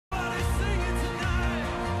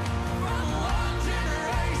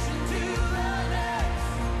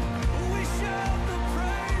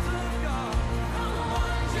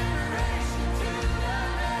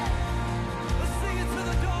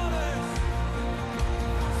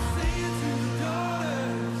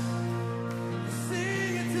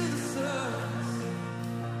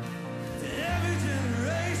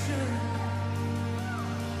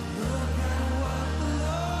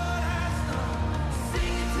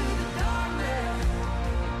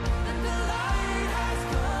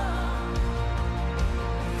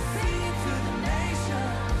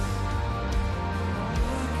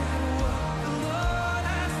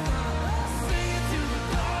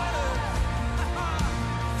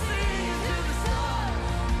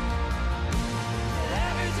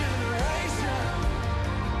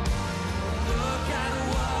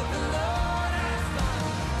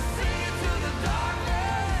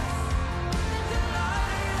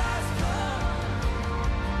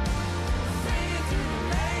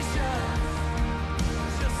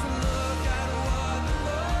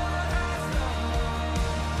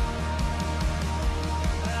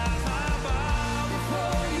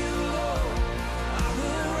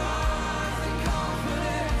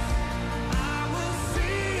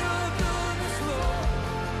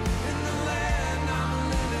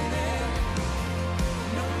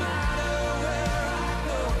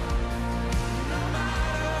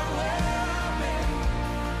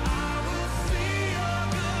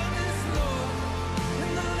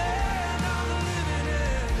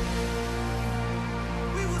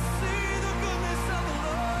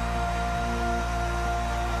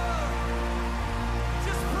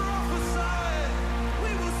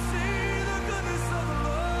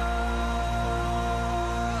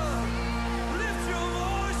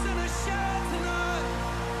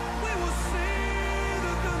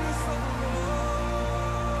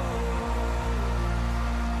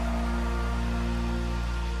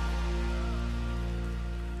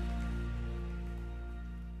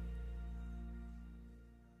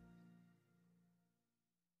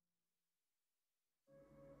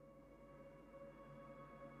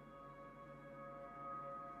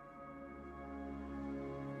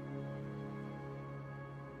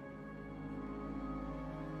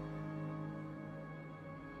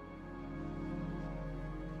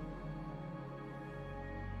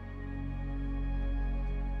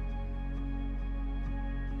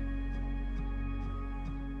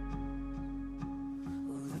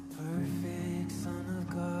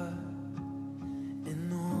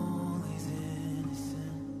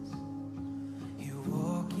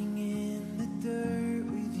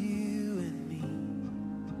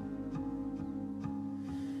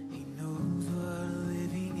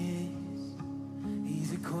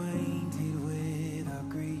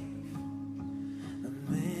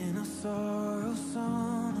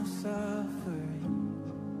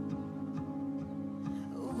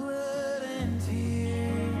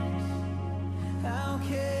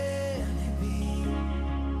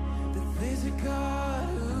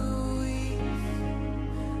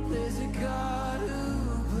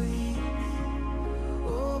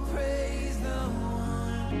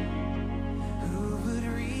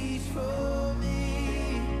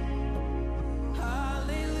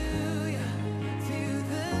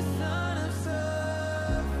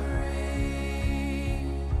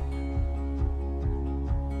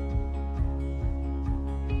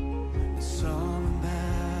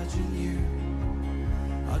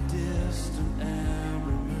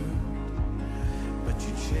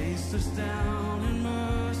chased us down in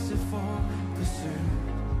merciful pursuit.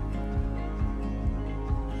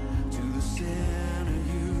 To the sinner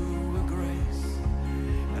you were grace,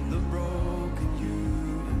 and the broken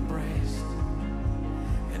you embraced.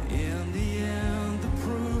 And in the end, the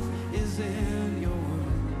proof is in your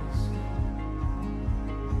words.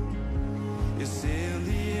 Yes, in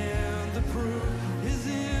the end, the proof is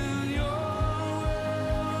in your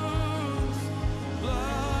words.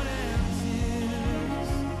 Blood and tears,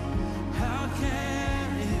 how can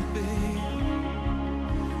it be?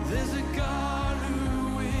 There's a God who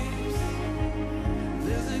weeps,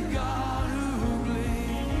 there's a God who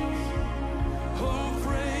bleeds. Oh,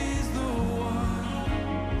 praise the one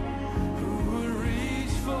who would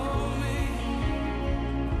reach for me.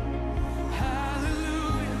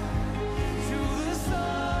 Hallelujah to the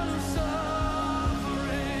Son of suffering.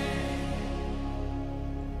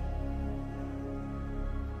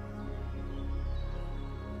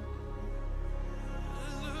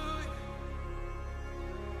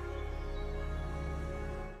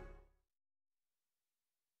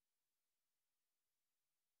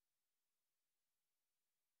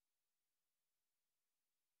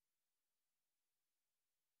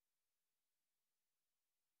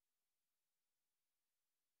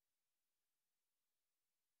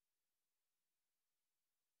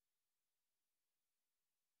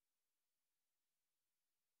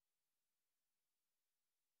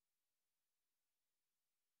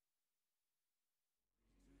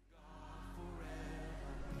 Hallelujah.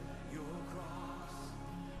 Your cross,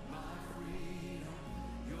 my freedom,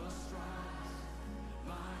 your stripes,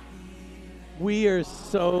 my healing. We are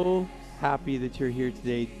so happy that you're here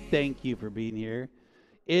today. Thank you for being here.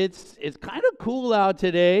 It's kind of cool out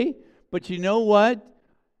today, but you know what?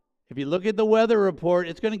 If you look at the weather report,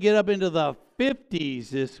 it's going to get up into the 50s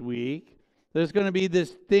this week. There's going to be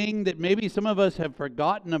this thing that maybe some of us have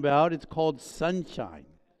forgotten about. It's called sunshine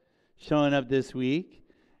showing up this week.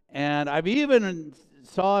 And I've even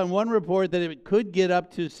saw in one report that it could get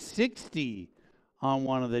up to 60 on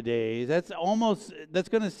one of the days. That's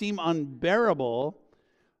going to seem unbearable,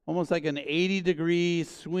 almost like an 80-degree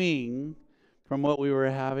swing from what we were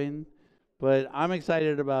having. But I'm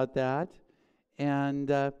excited about that.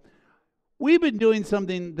 And we've been doing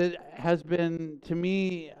something that has been, to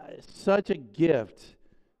me, such a gift.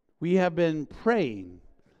 We have been praying.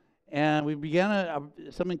 And we began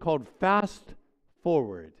something called Fast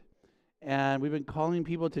Forward. And we've been calling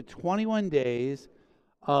people to 21 days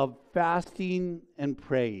of fasting and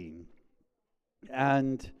praying.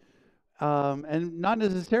 And not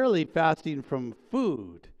necessarily fasting from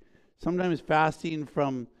food. Sometimes fasting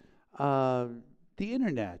from the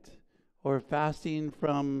internet, or fasting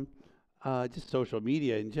from just social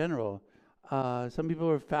media in general. Some people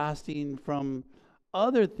are fasting from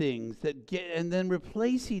other things and then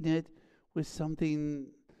replacing it with something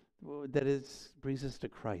that brings us to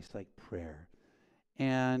Christ, like prayer.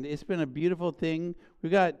 And it's been a beautiful thing.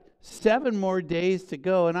 We've got 7 more days to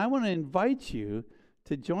go, and I want to invite you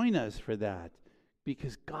to join us for that,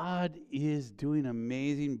 because God is doing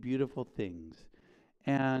amazing, beautiful things.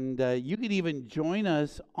 And you can even join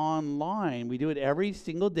us online. We do it every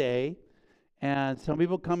single day, and some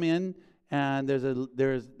people come in, and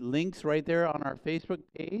there's links right there on our Facebook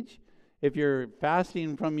page. If you're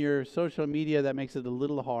fasting from your social media, that makes it a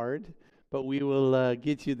little hard, but we will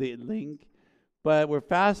get you the link. But we're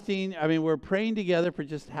praying together for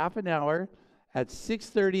just half an hour at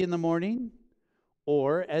 6:30 in the morning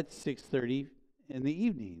or at 6:30 in the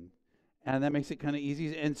evening. And that makes it kind of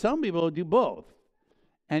easy. And some people do both.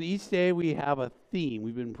 And each day we have a theme.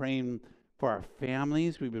 We've been praying for our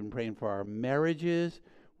families. We've been praying for our marriages.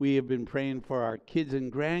 We have been praying for our kids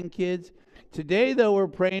and grandkids. Today, though, we're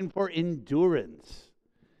praying for endurance.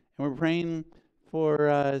 And we're praying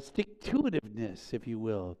for stick-to-itiveness, if you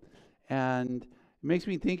will. And it makes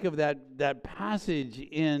me think of that passage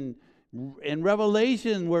in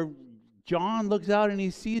Revelation where John looks out and he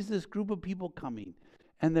sees this group of people coming.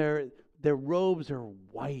 And their robes are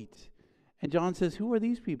white. And John says, who are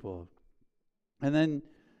these people? And then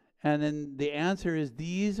the answer is,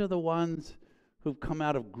 these are the ones who've come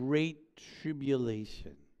out of great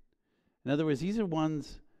tribulation. In other words, these are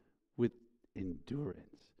ones with endurance.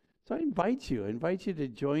 So I invite you to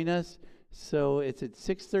join us. So it's at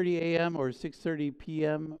 6:30 a.m. or 6:30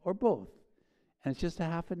 p.m. or both. And it's just a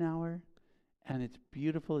half an hour. And it's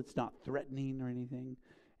beautiful. It's not threatening or anything.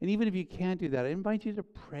 And even if you can't do that, I invite you to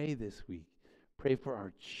pray this week. Pray for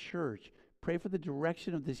our church. Pray for the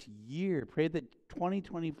direction of this year. Pray that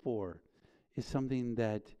 2024 is something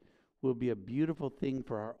that will be a beautiful thing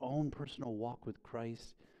for our own personal walk with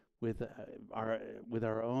Christ, with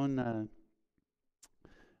our own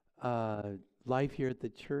life here at the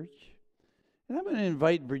church. And I'm going to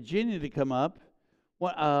invite Virginia to come up.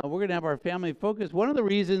 We're going to have our family focus. One of the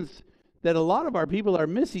reasons that a lot of our people are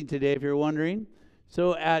missing today, if you're wondering,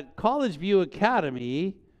 so at College View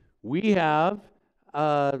Academy, we have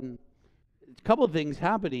a couple of things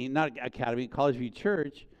happening, not Academy, College View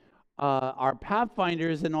Church. Our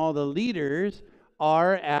Pathfinders and all the leaders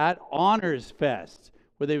are at Honors Fest,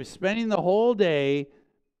 where they were spending the whole day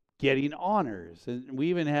getting honors. And we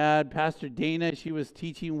even had Pastor Dana, she was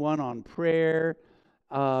teaching one on prayer.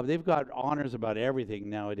 They've got honors about everything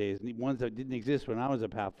nowadays, ones that didn't exist when I was a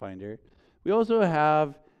Pathfinder. We also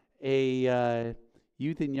have a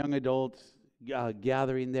youth and young adults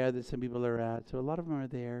gathering there that some people are at. So a lot of them are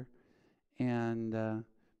there. And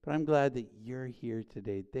but I'm glad that you're here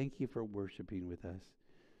today. Thank you for worshiping with us.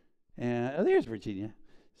 And there's Virginia.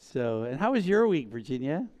 So, and how was your week,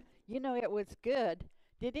 Virginia? You know, it was good.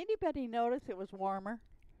 Did anybody notice it was warmer?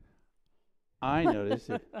 I noticed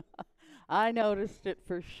it. I noticed it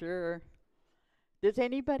for sure. Does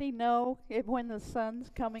anybody know when the sun's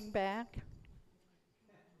coming back?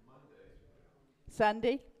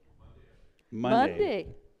 Sunday? Monday.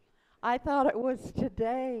 I thought it was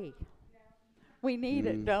today. We need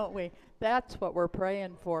it, don't we? That's what we're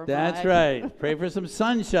praying for. That's Mike. right. Pray for some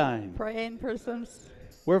sunshine. Praying for some.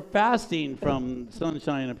 We're fasting from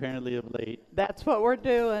sunshine apparently of late. That's what we're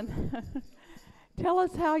doing. Tell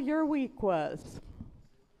us how your week was.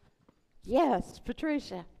 Yes,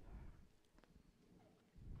 Patricia.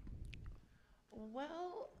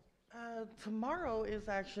 Well, tomorrow is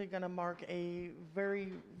actually going to mark a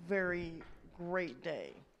very, very great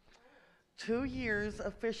day. 2 years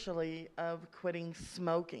officially of quitting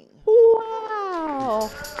smoking. Wow.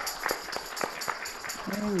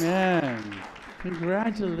 Amen.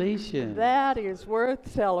 Congratulations. That is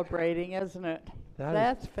worth celebrating, isn't it?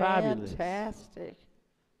 That's fabulous. Fantastic.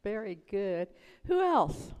 Very good. Who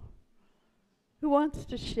else? Who wants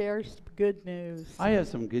to share some good news? I have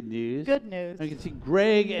some good news. Good news. I can see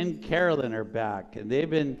Greg and Carolyn are back, and they've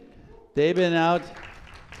been out.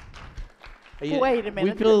 Wait a minute.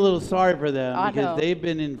 We feel a little sorry for them I because know. they've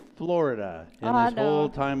been in Florida in this whole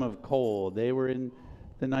time of cold. They were in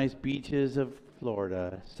the nice beaches of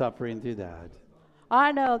Florida, suffering through that.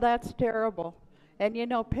 I know, that's terrible. And you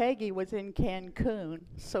know, Peggy was in Cancun,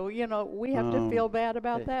 so you know, we have to feel bad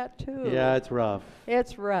about that too. Yeah, it's rough.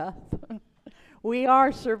 It's rough. We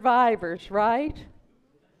are survivors, right?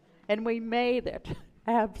 And we made it.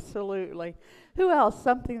 Absolutely. Who else?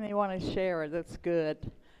 Something they want to share that's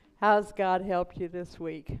good. How's God helped you this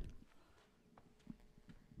week?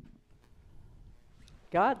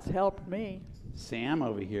 God's helped me. Sam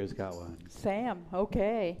over here has got one. Sam,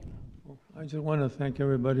 okay. I just want to thank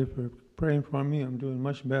everybody for praying for me. I'm doing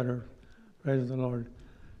much better. Praise the Lord.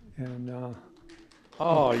 And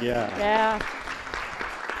oh, yeah. Yeah.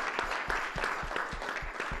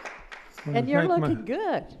 And you're looking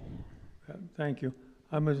good. Thank you.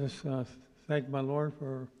 I must just thank my Lord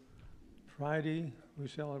for Friday. We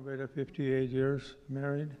celebrated 58 years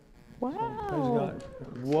married. Wow. So praise God.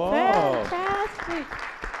 Whoa. Fantastic.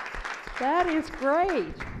 That is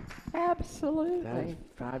great. Absolutely. That's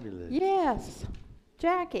fabulous. Yes.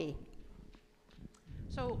 Jackie.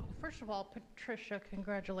 So, first of all, Patricia,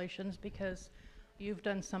 congratulations, because you've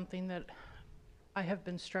done something that I have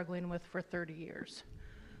been struggling with for 30 years.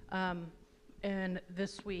 And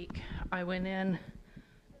this week, I went in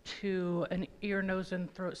to an ear, nose,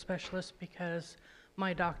 and throat specialist because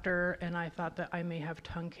my doctor and I thought that I may have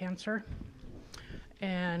tongue cancer.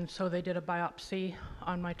 And so they did a biopsy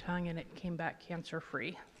on my tongue, and it came back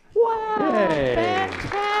cancer-free. Wow. Hey.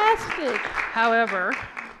 Fantastic. However,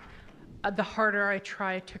 the harder I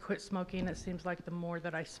try to quit smoking, it seems like the more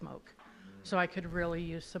that I smoke. So I could really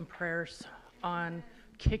use some prayers on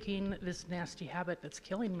kicking this nasty habit that's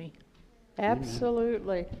killing me.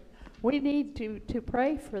 Absolutely. We need to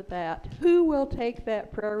pray for that. Who will take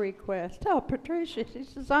that prayer request? Oh, Patricia, she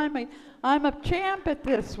says, I'm a champ at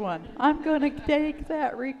this one. I'm going to take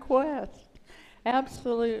that request.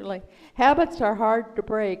 Absolutely. Habits are hard to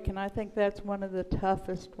break, and I think that's one of the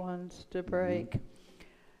toughest ones to break.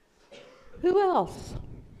 Who else?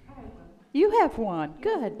 You have one.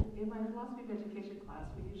 Good. In my philosophy of education class,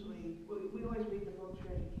 we always read the book for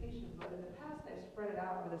education, but in the past I spread it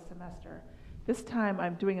out over the semester. This time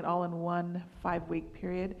I'm doing it all in one 5-week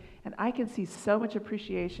period, and I can see so much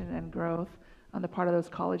appreciation and growth on the part of those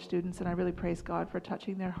college students, and I really praise God for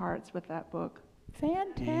touching their hearts with that book.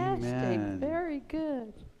 Fantastic. Amen. Very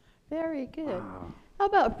good. Very good. Wow. How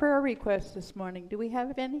about prayer requests this morning? Do we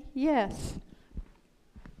have any? Yes.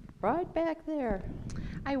 Right back there.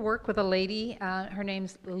 I work with a lady, her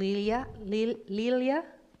name's Lilia,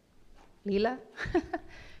 Leela.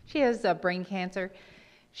 She has brain cancer.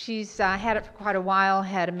 She's had it for quite a while,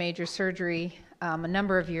 had a major surgery a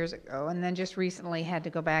number of years ago, and then just recently had to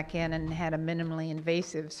go back in and had a minimally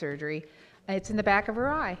invasive surgery. It's in the back of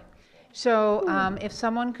her eye. So if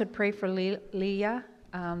someone could pray for Leah,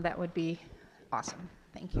 that would be awesome.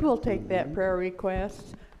 Thank you. We'll take that prayer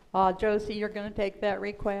request. Josie, you're going to take that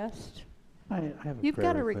request? I have a You've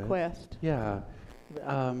prayer got a request. Yeah.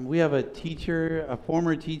 We have a teacher, a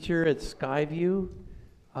former teacher at Skyview,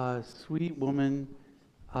 a sweet woman,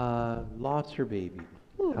 lost her baby.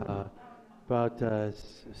 About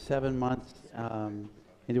 7 months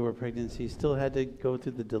into her pregnancy, still had to go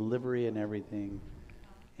through the delivery and everything.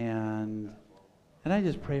 And I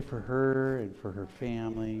just pray for her and for her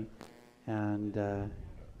family. And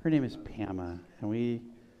her name is Pama. And we,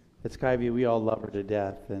 at Skyview, we all love her to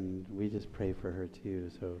death, and we just pray for her too.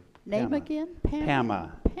 So Name Pama. again?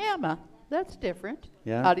 Pama. Pama. That's different.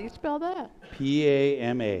 Yeah. How do you spell that?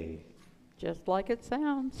 Pama. Just like it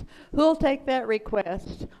sounds. Who'll take that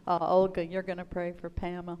request? Olga, you're going to pray for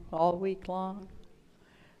Pama all week long.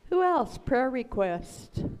 Who else? Prayer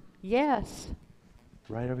request. Yes.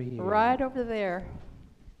 Right over here. Right over there.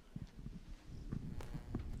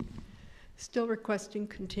 Still requesting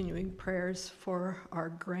continuing prayers for our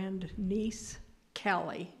grandniece,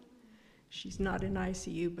 Callie. She's not in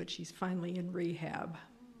ICU, but she's finally in rehab.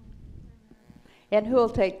 And who'll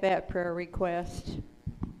take that prayer request?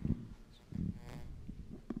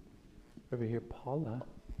 Over here, Paula.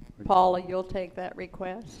 Paula, you'll take that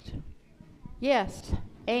request? Yes.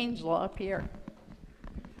 Angela up here.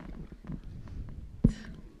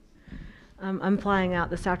 I'm flying out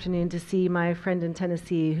this afternoon to see my friend in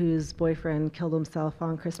Tennessee whose boyfriend killed himself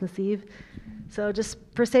on Christmas Eve. So just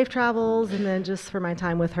for safe travels, and then just for my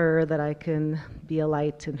time with her, that I can be a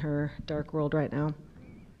light in her dark world right now.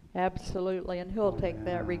 Absolutely. And who'll take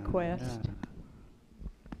that request?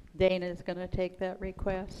 Dana's going to take that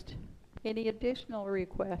request. Any additional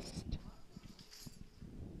requests?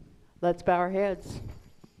 Let's bow our heads.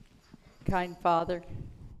 Kind Father,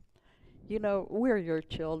 you know we're your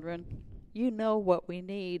children. You know what we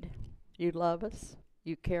need. You love us.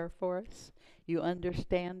 You care for us. You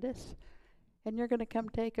understand us. And you're going to come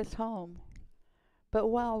take us home. But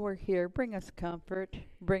while we're here, bring us comfort.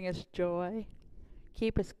 Bring us joy.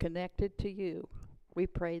 Keep us connected to you. We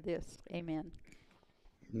pray this. Amen.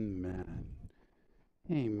 Amen.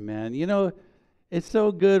 Amen. You know, it's so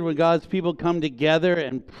good when God's people come together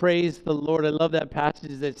and praise the Lord. I love that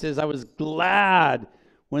passage that says, I was glad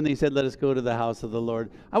when they said, let us go to the house of the Lord.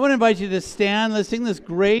 I want to invite you to stand. Let's sing this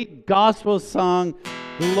great gospel song,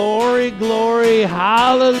 Glory, Glory,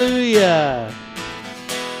 Hallelujah.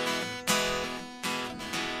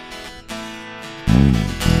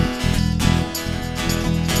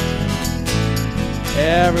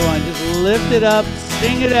 Everyone, just lift it up,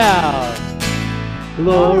 sing it out.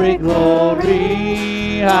 Glory,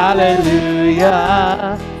 glory,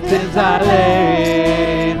 hallelujah, since I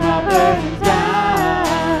laid my burdens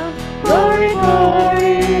down. Glory,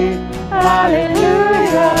 glory,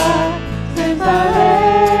 hallelujah, since I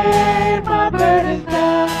laid my burdens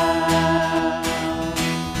down.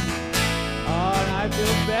 Oh, and I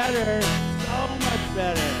feel better, so much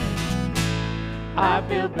better. I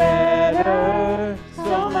feel better,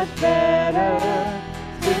 so much better,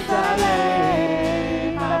 since I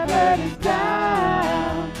laid my burdens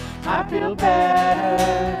down. I feel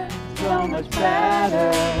better, so much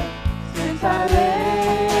better, since I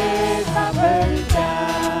laid my burdens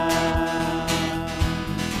down.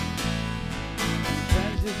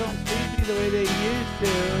 Friends just don't treat me the way they used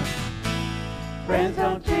to. Friends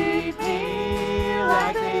don't treat me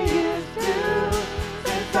like they used to,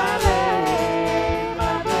 since I laid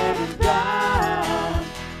my burdens down.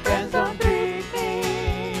 Friends don't treat me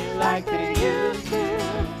like they used to,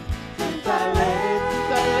 since I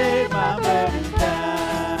laid my burdens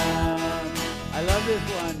down. I love this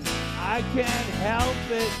one. I can't help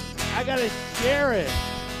it. I gotta share it.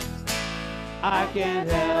 I can't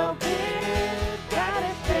help it.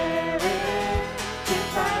 Gotta share it.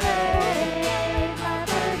 Since I laid my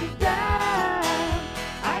burdens down.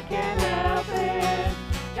 I can't help it.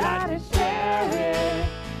 Gotta share it.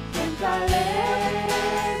 Since I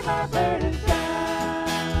laid my burdens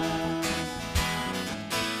down.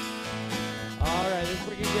 All right, let's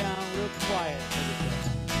bring it down real quiet.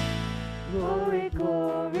 Glory,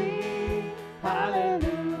 glory,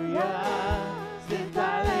 hallelujah, since I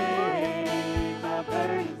laid my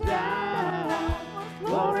burdens down.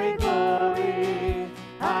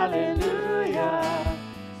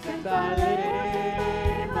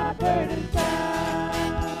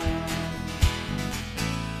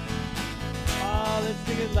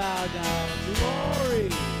 loud now. Glory.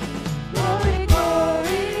 Glory,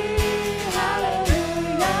 glory,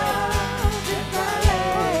 hallelujah. Since I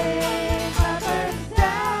laid my burdens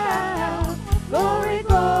down. Glory,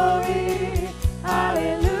 glory,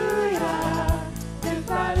 hallelujah. Since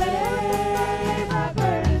I laid my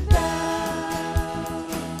burdens down.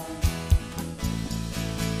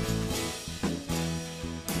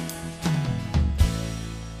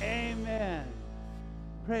 Amen.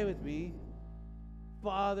 Pray with me.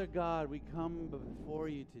 Father God, we come before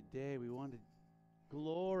you today. We want to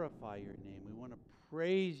glorify your name. We want to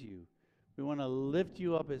praise you. We want to lift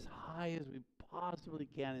you up as high as we possibly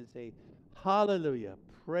can and say, hallelujah,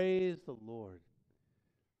 praise the Lord.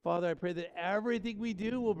 Father, I pray that everything we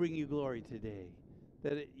do will bring you glory today,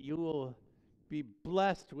 that you will be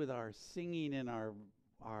blessed with our singing and our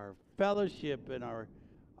fellowship and our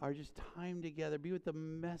just time together. Be with the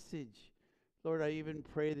message. Lord, I even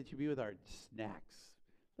pray that you be with our snacks.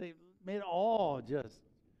 May it all just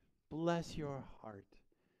bless your heart.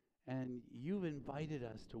 And you've invited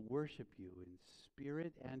us to worship you in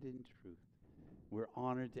spirit and in truth. We're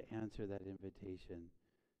honored to answer that invitation.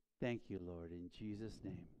 Thank you, Lord, in Jesus'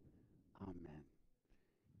 name. Amen.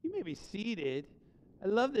 You may be seated. I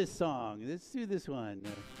love this song. Let's do this one.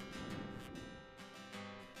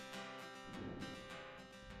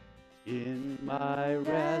 In my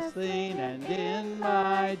wrestling and in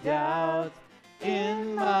my doubts,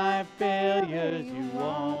 in my failures, you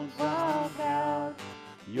won't count out.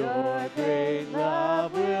 Your great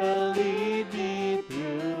love will lead me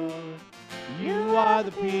through. You are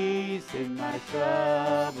the peace in my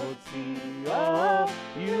troubled sea. Oh,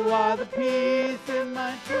 you are the peace in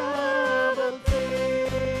my troubled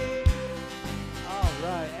sea. All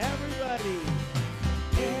right, everybody.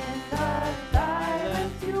 In the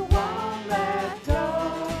silence you won't let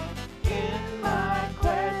go. In my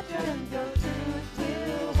questions your truth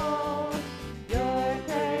will hold. Your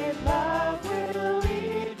great love will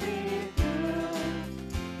lead me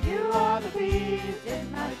through. You are the peace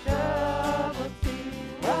in my troubled sea.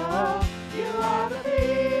 Oh, you are the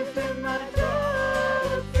peace in my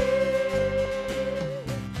troubled sea.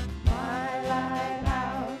 My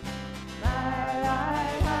lighthouse,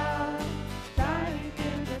 shining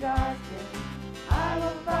through the darkness, I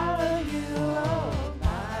will follow you. Oh,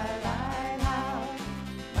 my lighthouse,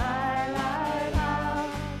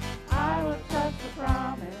 I will trust the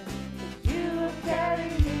promise that you will carry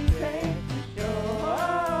me safe to shore.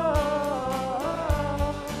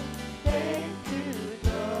 Safe to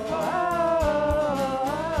shore.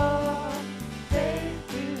 Safe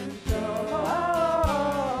to shore.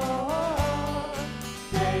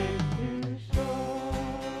 Safe to shore.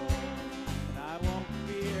 And I won't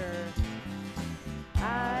fear.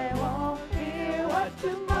 I won't fear what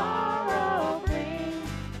tomorrow brings.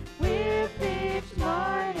 With each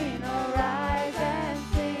morning I'll rise and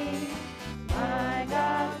sing. My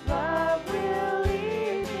God's love will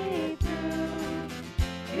lead me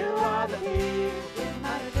through. You are the peace in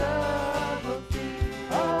my troubled sea.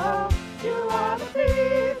 Oh, you are the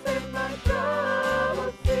peace in my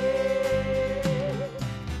troubled sea.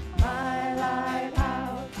 My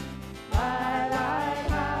lighthouse,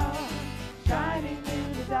 shining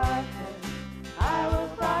through the darkness, I will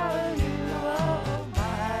follow you. Oh,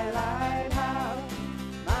 my lighthouse,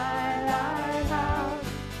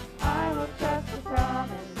 I will trust the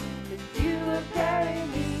promise that you will carry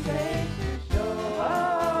me safe to shore.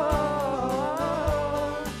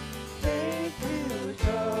 Safe to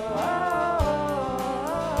shore.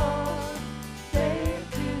 Safe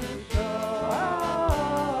to shore.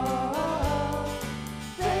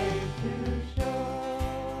 Safe to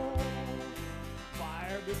shore.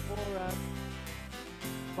 Fire before us.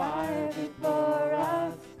 Fire before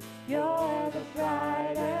us, you're the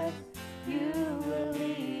brightest. You will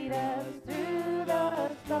lead us through the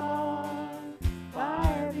storm.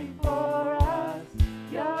 Fire before us,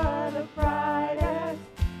 you're the brightest.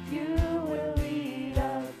 You will lead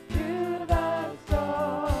us through the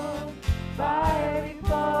storm. Fire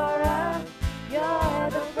before us, you're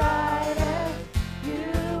the brightest.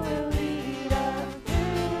 You will lead us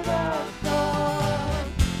through the storm.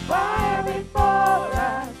 Fire before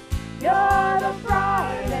us, you're the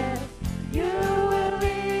brightest. You will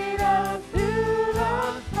lead us through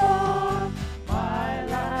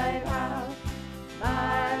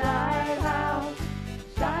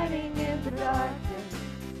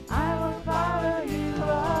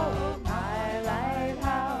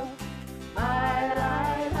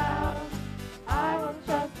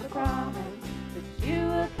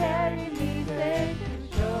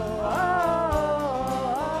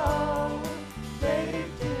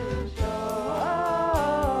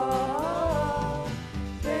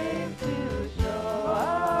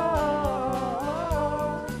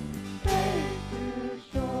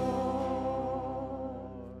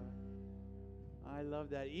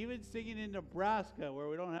singing in Nebraska where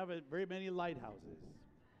we don't have very many lighthouses.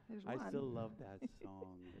 There's I one. still love that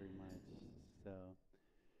song very much. So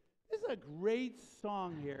this is a great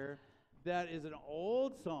song here that is an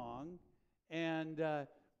old song, and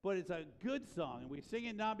but it's a good song. And we sing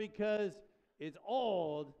it not because it's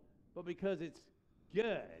old, but because it's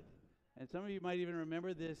good. And some of you might even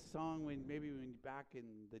remember this song when back in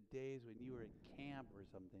the days when you were in camp or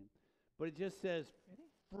something. But it just says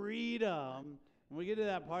freedom. When we get to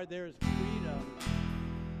that part, there is freedom.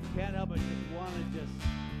 You can't help but just want to just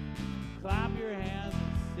clap your hands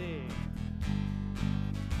and sing.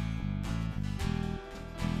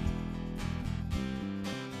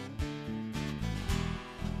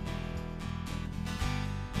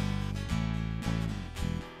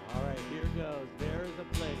 All right, here goes. There is a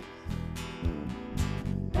place.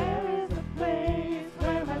 There is a place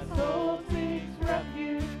where my soul seeks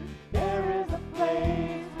refuge. There is a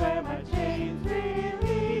place where my chains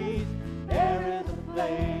release. There is a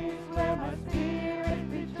place where my spirit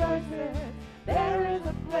rejoices. There is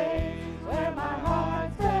a place where my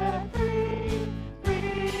heart set free. Freedom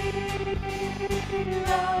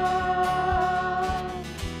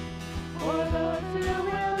for those who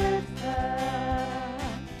will listen.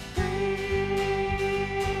 Freedom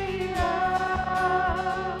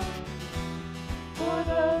for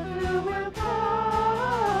those who will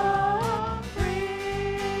come. Freedom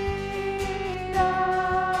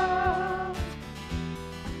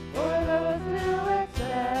for those who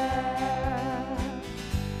accept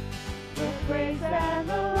the grace and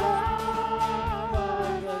the love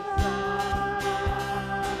of the Son.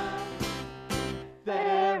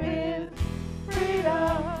 There is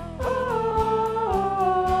freedom. Oh,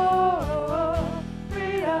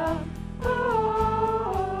 freedom.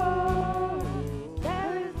 Oh,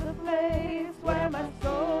 there is a place where my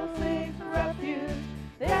soul seeks refuge.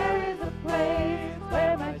 There is a place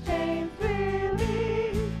where my chains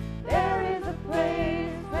release. There is a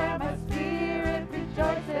place where my spirit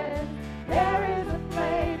rejoices. There is a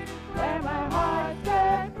place where my heart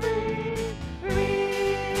set free. Freedom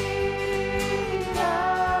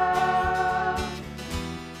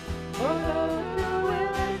for those who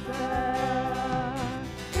will listen.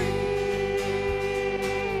 Freedom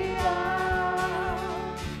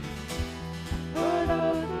for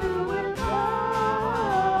those who will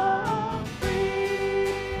come.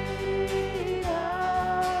 Freedom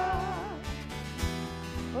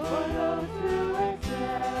for those who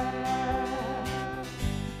accept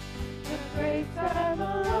the grace and the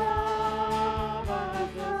love of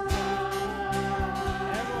the Son.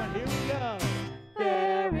 Everyone, here we go.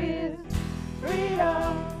 There is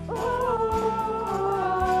freedom. Oh,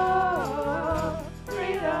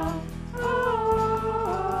 freedom. Oh,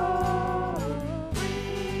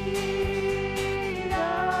 freedom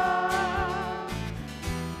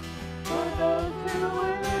for those who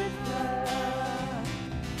will listen.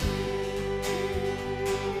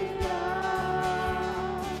 Freedom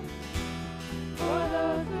for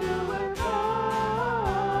those who will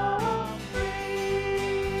come. Freedom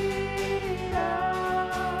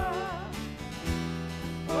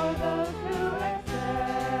for those who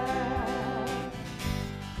accept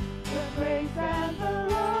the grace and the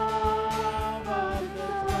love of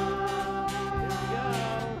the Son.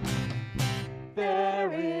 There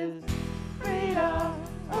is freedom.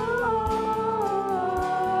 Oh,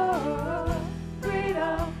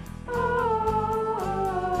 freedom. Oh,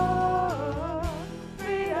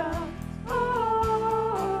 freedom. Oh,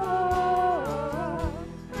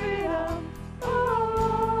 freedom. Oh,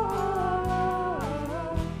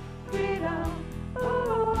 freedom.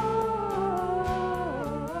 Oh,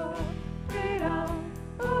 freedom.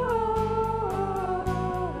 Oh.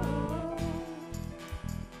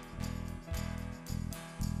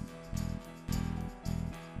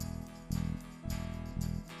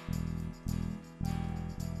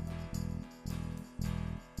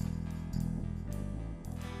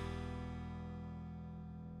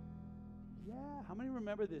 Yeah, how many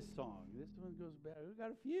remember this song? This one goes back. We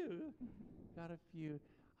got a few. Got a few.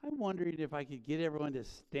 I'm wondering if I could get everyone to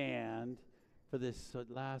stand for this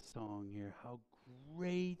last song here. How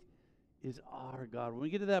great is our God. When we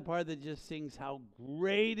get to that part that just sings, how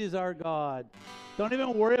great is our God, don't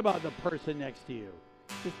even worry about the person next to you.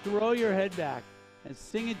 Just throw your head back and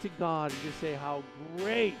sing it to God and just say, how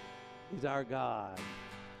great is our God.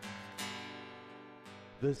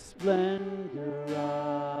 The splendor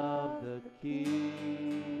of the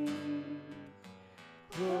King,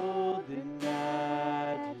 clothed in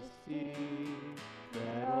majesty,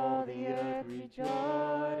 let all the earth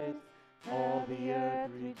rejoice, all the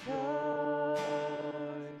earth rejoice.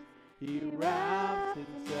 He wraps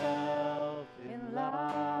himself in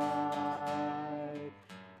light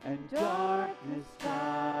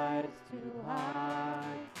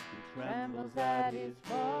at his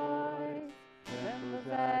voice, trembles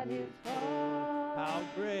at his voice. How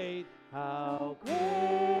great, How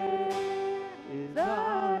great is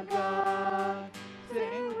our God.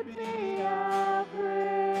 Sing with me, how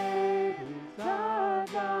great is our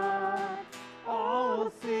God. All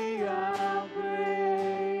will see how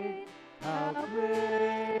great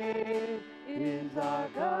is our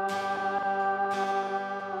God.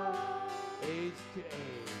 age to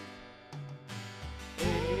age.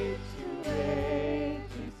 Age to age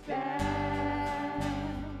he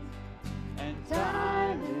stands, and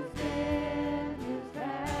time is in his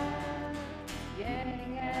hand.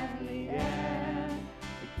 Beginning and the end,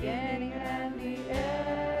 beginning and the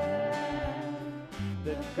end.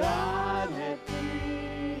 The Godhead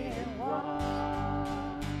three in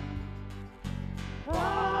one.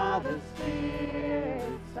 Father,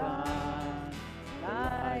 Spirit, Son,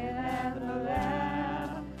 Lion and the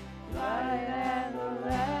Lamb, Lion and the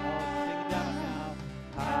Lamb. Sing it down now.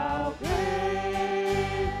 How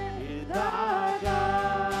great is our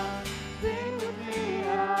God. Sing with me,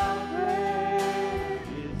 how great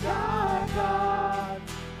is our God.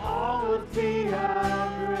 All will see how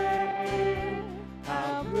great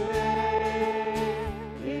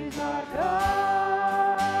is our God.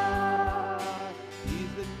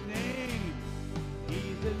 He's the name.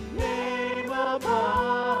 He's the name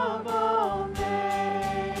above all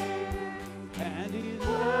names, And he's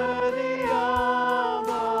worthy of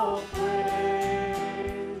all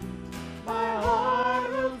praise. My heart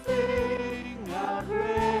will sing how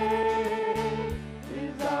great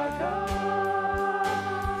is our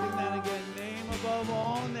God. Sing that again. Name above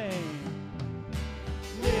all names.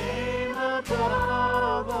 Name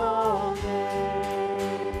above all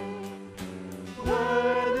names,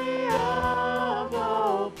 worthy of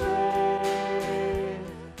all praise.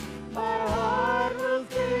 My heart will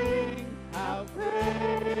sing how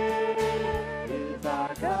great is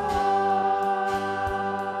our God.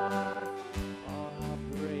 Oh, how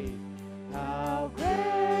great. How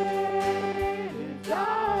great is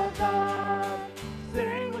our God.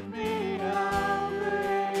 Sing with me, how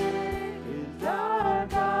great is our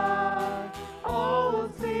God. All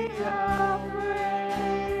will see how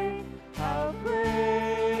great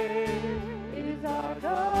is our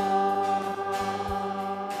God.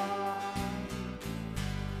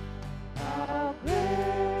 How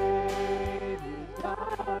great is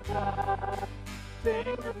our God.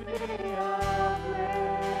 Sing with me, how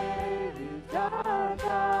great is our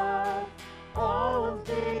God. All will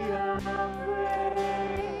see how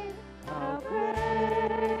great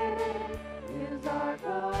is our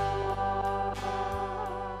God.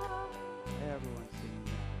 Everyone sing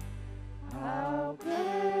that. How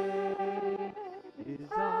great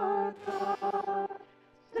is our God.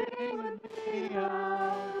 Sing with me,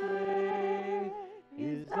 how great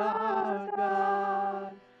is our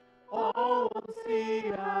God. All will see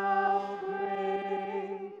how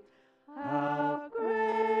great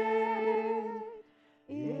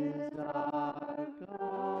is our God.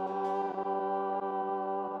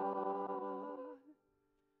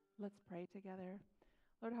 Let's pray together.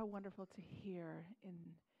 Lord, how wonderful to hear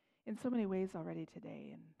in so many ways already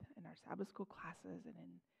today, in our Sabbath school classes and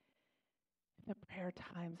in the prayer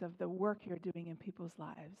times of the work you're doing in people's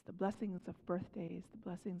lives, the blessings of birthdays, the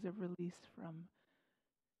blessings of release from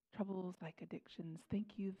troubles like addictions.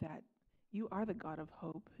 Thank you that you are the God of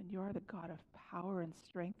hope and you are the God of power and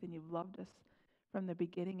strength, and you've loved us from the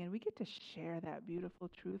beginning, and we get to share that beautiful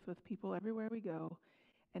truth with people everywhere we go.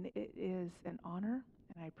 And it is an honor,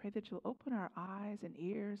 and I pray that you'll open our eyes and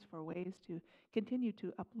ears for ways to continue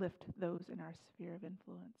to uplift those in our sphere of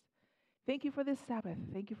influence. Thank you for this Sabbath.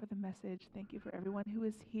 Thank you for the message. Thank you for everyone who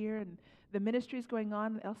is here and the ministries going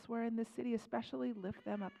on elsewhere in this city, especially. Lift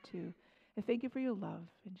them up too. And thank you for your love.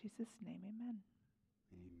 In Jesus' name, amen.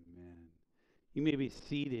 Amen. You may be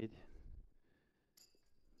seated.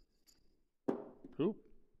 Oop.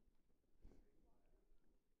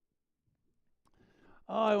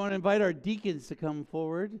 Oh, I want to invite our deacons to come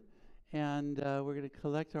forward, and we're going to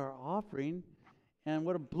collect our offering. And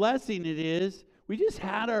what a blessing it is. We just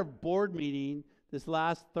had our board meeting this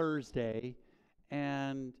last Thursday,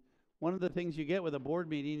 and one of the things you get with a board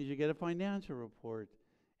meeting is you get a financial report.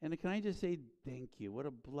 And can I just say thank you? What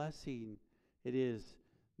a blessing it is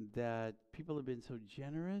that people have been so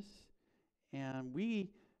generous. And we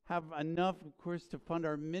have enough, of course, to fund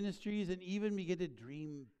our ministries and even begin to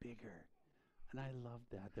dream bigger. And I love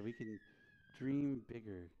that we can dream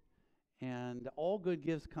bigger. And all good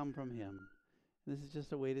gifts come from Him. This is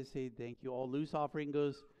just a way to say thank you. All loose offering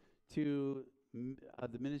goes to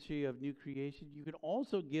the Ministry of New Creation. You can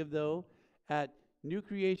also give, though, at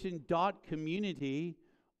newcreation.community,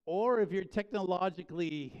 Or if you're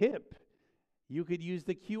technologically hip, you could use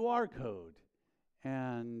the QR code,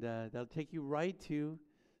 and that'll take you right to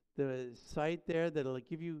the site there that'll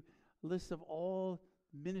give you a list of all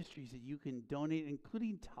ministries that you can donate,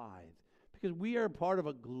 including tithe, because we are part of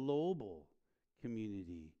a global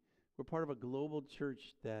community. We're part of a global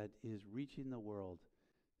church that is reaching the world.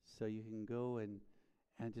 So you can go and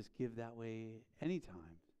just give that way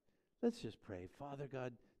anytime. Let's just pray. Father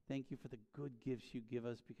God, thank you for the good gifts you give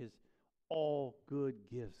us, because all good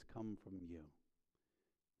gifts come from you.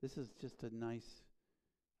 This is just a nice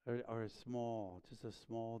or a small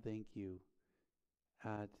thank you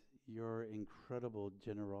at your incredible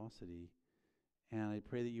generosity. And I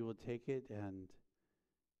pray that you will take it and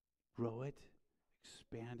grow it,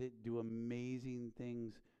 expand it, do amazing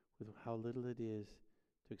things with how little it is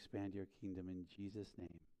to expand your kingdom. In Jesus'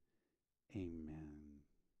 name, amen.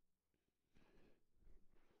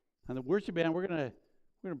 And the worship band, we're gonna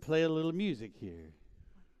play a little music here.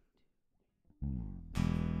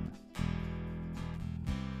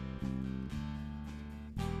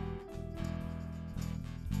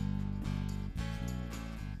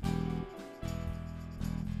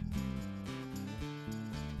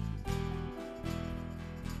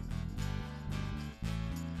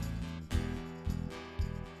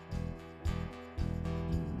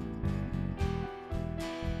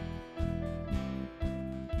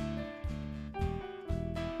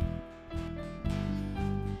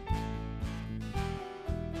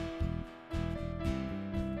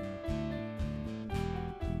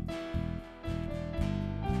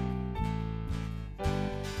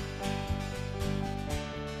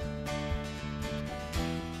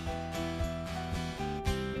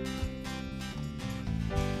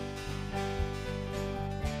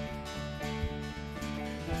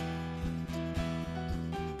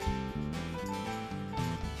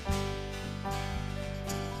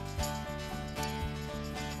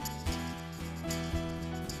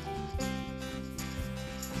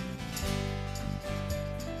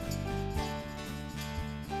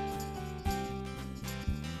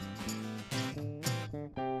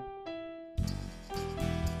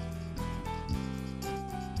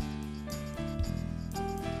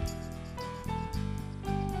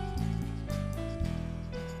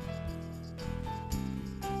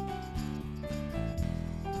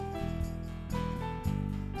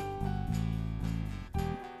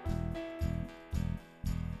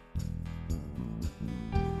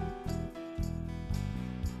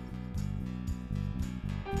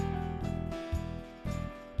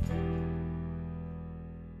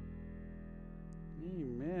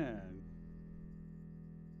 Amen.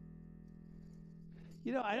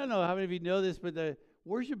 You know, I don't know how many of you know this, but the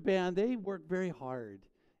worship band, they work very hard.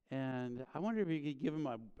 And I wonder if you could give them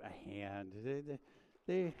a hand.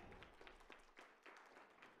 They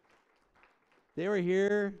were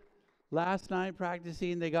here last night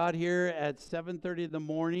practicing. They got here at 7:30 in the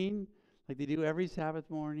morning, like they do every Sabbath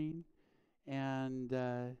morning. And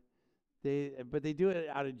they do it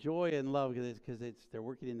out of joy and love, because they're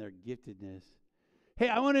working in their giftedness. Hey,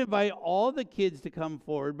 I want to invite all the kids to come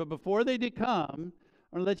forward, but before they do come,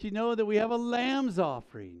 I want to let you know that we have a lamb's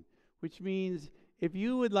offering, which means if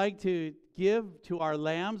you would like to give to our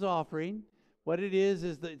lamb's offering, what it is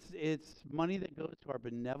that it's money that goes to our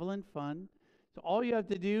benevolent fund. So all you have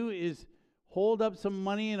to do is hold up some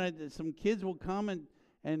money, and some kids will come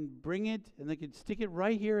and bring it, and they can stick it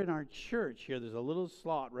right here in our church. Here, there's a little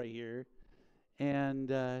slot right here,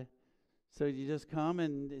 and so you just come,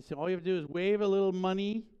 and so all you have to do is wave a little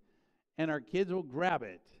money, and our kids will grab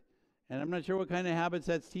it. And I'm not sure what kind of habits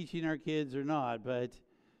that's teaching our kids or not, but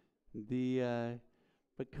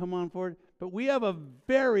come on forward. But we have a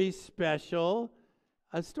very special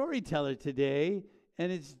storyteller today, and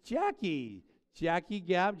it's Jackie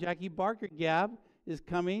Barker Gab is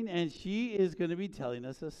coming, and she is going to be telling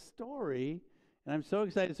us a story, and I'm so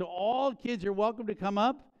excited. So all kids are welcome to come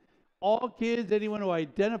up. All kids, anyone who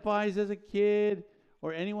identifies as a kid,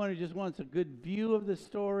 or anyone who just wants a good view of the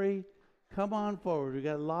story, come on forward. We've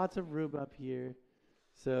got lots of room up here.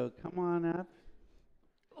 So come on up.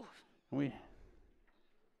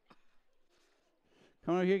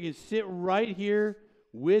 Come over here. You can sit right here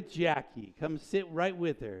with Jackie. Come sit right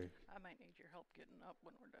with her. I might need your help getting up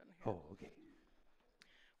when we're done here. Oh, okay.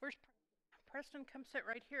 Where's Preston? Come sit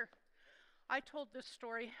right here. I told this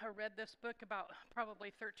story, I read this book about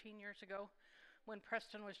probably 13 years ago when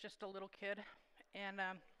Preston was just a little kid, and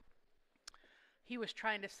he was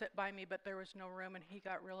trying to sit by me, but there was no room, and he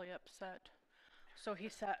got really upset. So he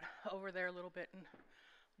sat over there a little bit and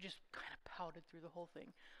just kind of pouted through the whole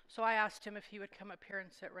thing. So I asked him if he would come up here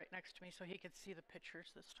and sit right next to me so he could see the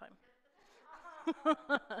pictures this time.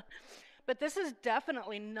 But this is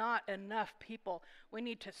definitely not enough people. We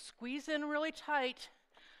need to squeeze in really tight.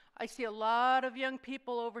 I see a lot of young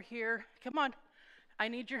people over here. Come on, I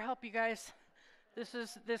need your help, you guys. This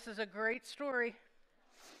is a great story.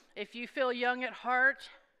 If you feel young at heart,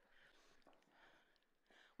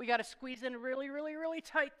 we got to squeeze in really, really, really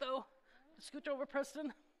tight, though. Scooch over,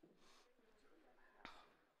 Preston.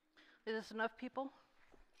 Is this enough people?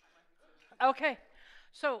 Okay.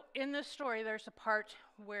 So in this story, there's a part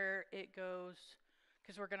where it goes,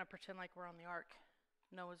 because we're going to pretend like we're on the ark,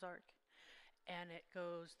 Noah's Ark. And it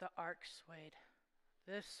goes, the ark swayed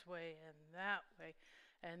this way and that way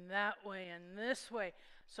and that way and this way.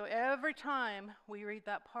 So every time we read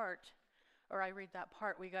that part, or I read that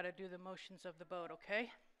part, we got to do the motions of the boat,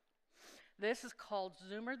 okay? This is called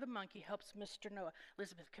Zoomer the Monkey Helps Mr. Noah.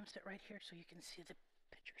 Elizabeth, come sit right here so you can see the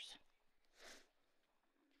pictures.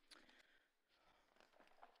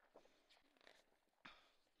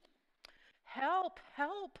 Help,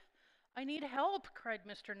 help, I need help, cried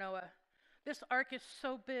Mr. Noah. This ark is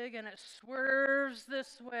so big, and it swerves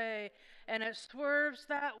this way, and it swerves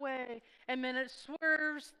that way, and then it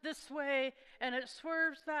swerves this way, and it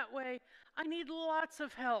swerves that way. I need lots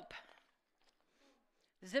of help.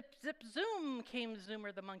 Zip, zip, zoom, came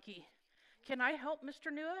Zoomer the monkey. Can I help,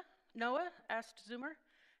 Mr. Noah? Asked Zoomer.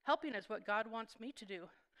 Helping is what God wants me to do.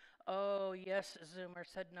 Oh, yes, Zoomer,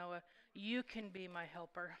 said Noah. You can be my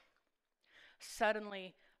helper.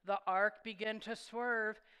 Suddenly, the ark began to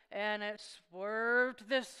swerve, and it swerved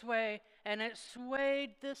this way, and it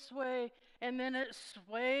swayed this way, and then it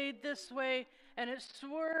swayed this way, and it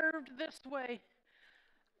swerved this way.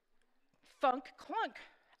 Thunk, clunk,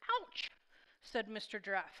 ouch, said Mr.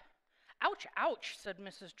 Giraffe. Ouch, ouch, said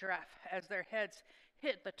Mrs. Giraffe, as their heads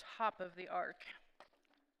hit the top of the ark.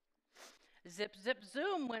 Zip, zip,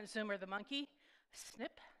 zoom, went Zoomer the monkey.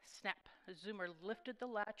 Snip, snap, Zoomer lifted the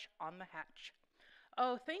latch on the hatch.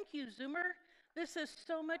 Oh, thank you, Zoomer. This is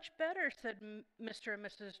so much better, said Mr. and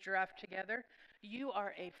Mrs. Giraffe together. You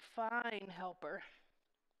are a fine helper.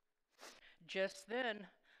 Just then,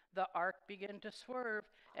 the ark began to swerve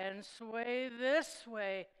and sway this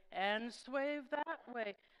way and sway that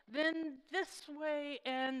way, then this way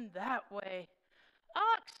and that way.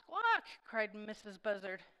 Ock, squawk, cried Mrs.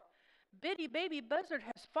 Buzzard. Bitty baby Buzzard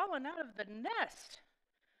has fallen out of the nest.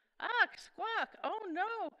 Ock, squawk, oh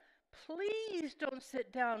no, please don't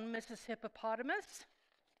sit down, Mrs. Hippopotamus.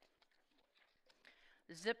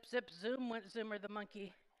 Zip, zip, zoom went Zoomer the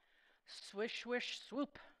monkey. Swish, swish,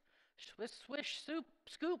 swoop. Swish, swish, soup,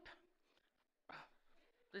 scoop.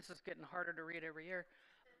 This is getting harder to read every year.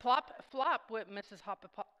 Plop, flop went Mrs.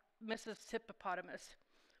 Hippopotamus.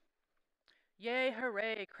 Yay,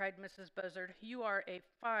 hooray, cried Mrs. Buzzard. You are a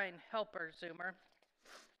fine helper, Zoomer.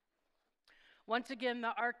 Once again,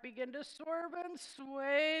 the ark began to swerve and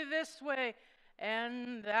sway this way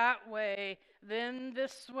and that way, then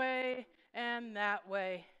this way and that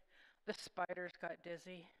way. The spiders got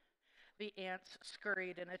dizzy. The ants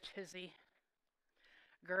scurried in a tizzy.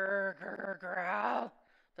 Grr, grr, growl,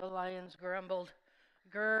 the lions grumbled.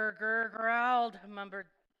 Grr, grr, growled,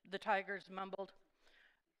 the tigers mumbled.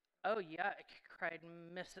 Oh, yuck, cried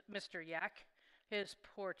Mr. Yak. His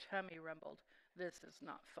poor tummy rumbled. This is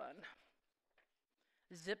not fun.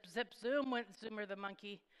 Zip, zip, zoom went Zoomer the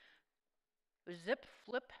monkey. Zip,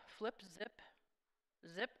 flip, flip, zip.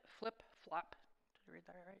 Zip, flip, flop. Did I read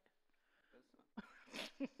that right?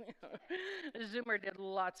 Zoomer did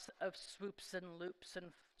lots of swoops and loops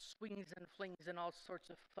and swings and flings and all sorts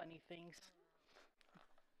of funny things.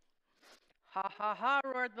 Ha, ha, ha,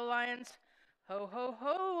 roared the lions. Ho, ho,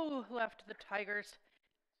 ho, laughed the tigers.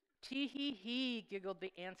 Tee hee hee, giggled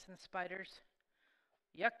the ants and spiders.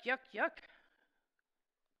 Yuck, yuck, yuck,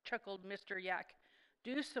 chuckled Mr. Yak.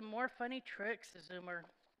 Do some more funny tricks, Zoomer.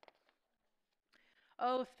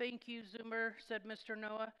 Oh, thank you, Zoomer, said Mr.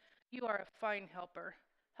 Noah. You are a fine helper.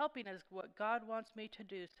 Helping is what God wants me to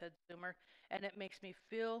do, said Zoomer, and it makes me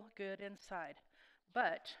feel good inside.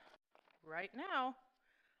 But right now,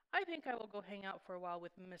 I think I will go hang out for a while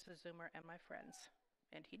with Mrs. Zoomer and my friends.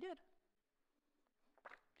 And he did.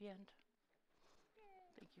 The end.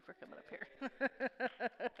 Thank you for coming up here.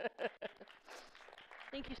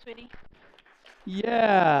 Thank you, sweetie.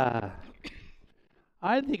 Yeah.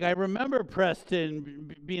 I think I remember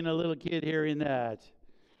Preston being a little kid hearing that.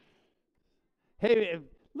 Hey,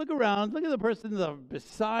 look around. Look at the person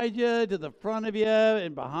beside you, to the front of you,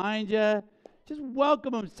 and behind you. Just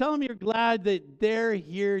welcome them. Tell them you're glad that they're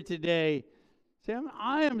here today. Sam,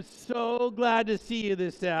 I am so glad to see you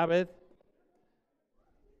this Sabbath.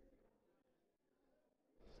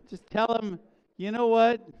 Just tell them, you know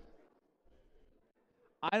what?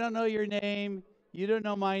 I don't know your name. You don't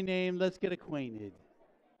know my name. Let's get acquainted.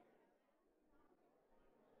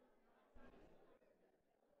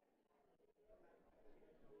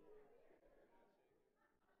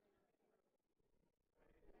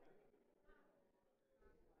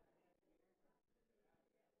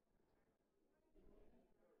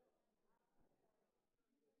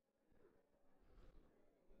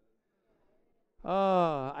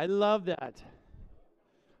 Oh, I love that.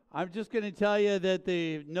 I'm just going to tell you that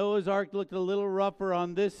the Noah's Ark looked a little rougher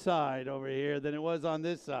on this side over here than it was on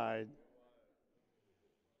this side.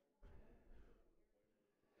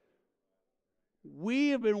 We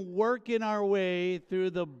have been working our way through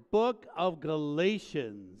the book of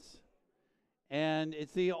Galatians. And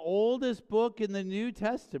it's the oldest book in the New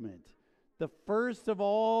Testament. The first of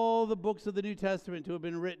all the books of the New Testament to have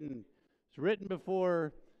been written. It's written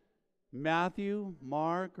before Matthew,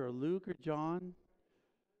 Mark, or Luke, or John.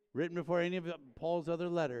 Written before any of Paul's other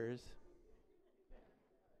letters.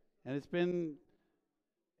 And it's been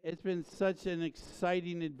such an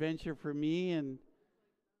exciting adventure for me, and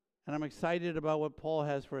I'm excited about what Paul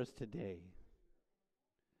has for us today.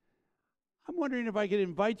 I'm wondering if I could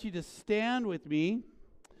invite you to stand with me.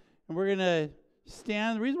 And we're going to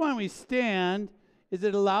stand. The reason why we stand is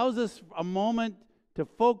it allows us a moment to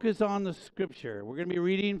focus on the scripture. We're going to be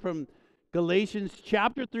reading from Galatians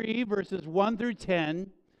chapter 3, verses 1 through 10.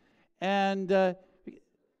 And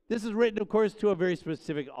this is written, of course, to a very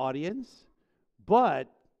specific audience. But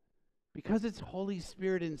because it's Holy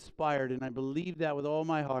Spirit inspired, and I believe that with all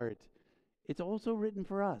my heart, it's also written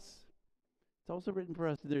for us. It's also written for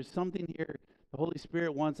us. There's something here the Holy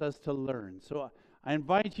Spirit wants us to learn. So I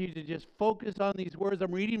invite you to just focus on these words.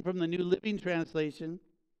 I'm reading from the New Living Translation.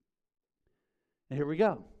 And here we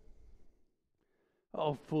go.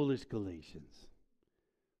 Oh, foolish Galatians,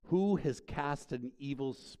 who has cast an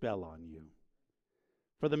evil spell on you?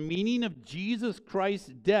 For the meaning of Jesus Christ's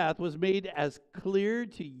death was made as clear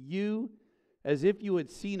to you as if you had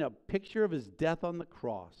seen a picture of his death on the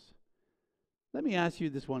cross. Let me ask you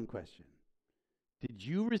this one question. Did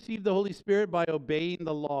you receive the Holy Spirit by obeying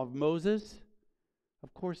the law of Moses?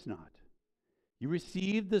 Of course not. You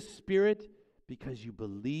received the Spirit because you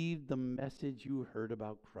believed the message you heard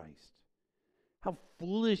about Christ. How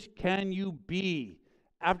foolish can you be?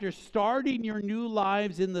 After starting your new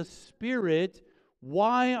lives in the Spirit,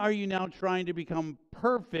 why are you now trying to become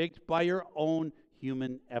perfect by your own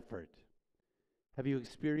human effort? Have you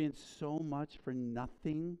experienced so much for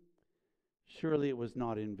nothing? Surely it was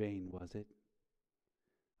not in vain, was it?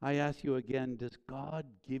 I ask you again, does God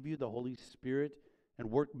give you the Holy Spirit and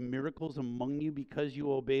work miracles among you because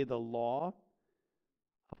you obey the law?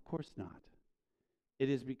 Of course not. It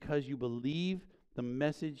is because you believe the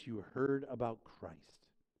message you heard about Christ.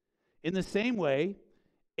 In the same way,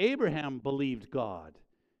 Abraham believed God,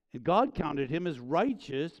 and God counted him as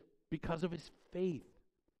righteous because of his faith.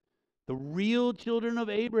 The real children of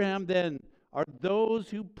Abraham, then, are those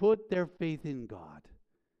who put their faith in God.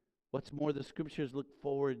 What's more, the scriptures look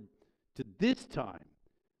forward to this time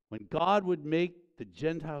when God would make the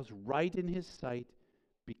Gentiles right in his sight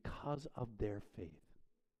because of their faith.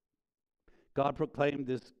 God proclaimed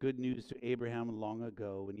this good news to Abraham long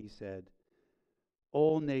ago when he said,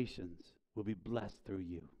 all nations will be blessed through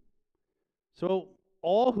you. So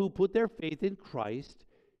all who put their faith in Christ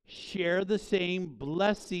share the same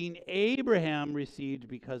blessing Abraham received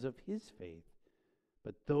because of his faith.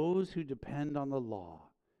 But those who depend on the law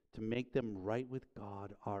to make them right with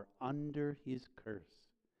God are under his curse.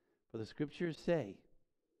 For the scriptures say,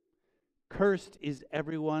 cursed is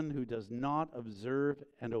everyone who does not observe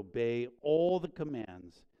and obey all the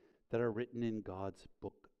commands that are written in God's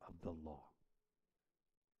book of the law.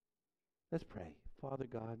 Let's pray. Father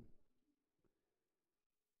God,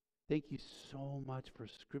 thank you so much for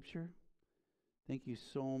Scripture. Thank you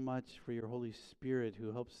so much for your Holy Spirit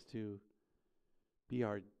who helps to be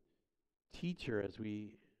our teacher as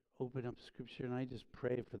we open up Scripture. And I just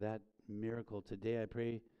pray for that miracle today. I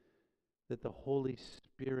pray that the Holy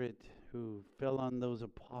Spirit who fell on those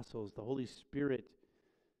apostles, the Holy Spirit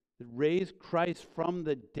that raised Christ from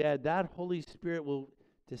the dead, that Holy Spirit will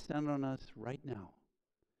descend on us right now.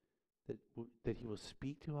 That he will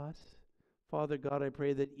speak to us. Father God, I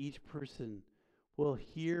pray that each person will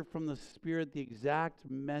hear from the Spirit the exact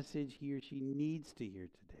message he or she needs to hear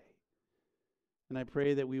today. And I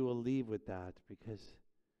pray that we will leave with that because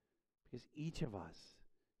each of us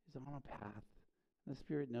is on a path. And the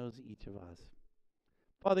Spirit knows each of us.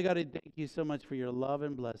 Father God, I thank you so much for your love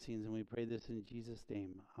and blessings, and we pray this in Jesus'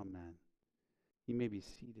 name. Amen. You may be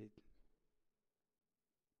seated.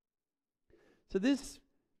 So this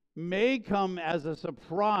may come as a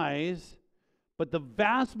surprise, But the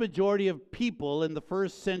vast majority of people in the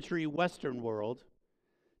first century Western world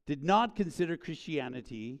did not consider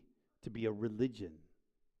Christianity to be a religion.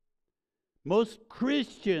 Most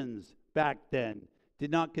Christians back then did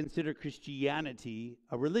not consider Christianity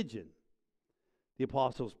a religion. The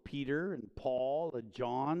apostles Peter and Paul and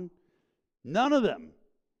John, none of them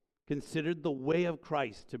considered the way of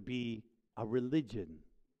Christ to be a religion.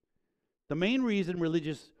 The main reason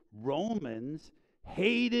religious Romans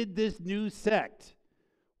hated this new sect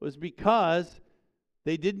was because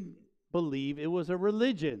they didn't believe it was a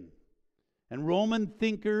religion. And Roman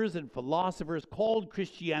thinkers and philosophers called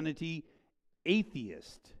Christianity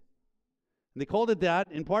atheist. And they called it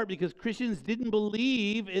that in part because Christians didn't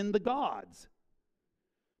believe in the gods,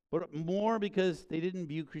 but more because they didn't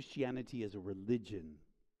view Christianity as a religion.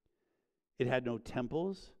 It had no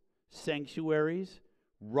temples, sanctuaries,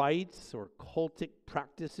 rites, or cultic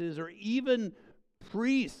practices, or even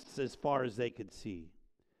priests as far as they could see.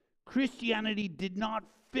 Christianity did not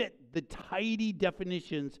fit the tidy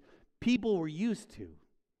definitions people were used to.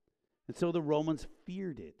 And so the Romans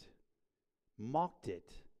feared it, mocked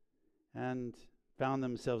it, and found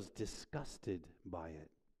themselves disgusted by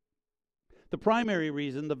it. The primary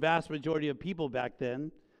reason the vast majority of people back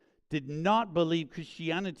then did not believe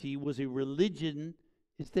Christianity was a religion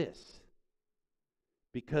is this: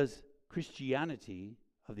 because Christianity,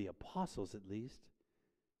 of the apostles at least,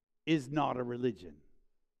 is not a religion.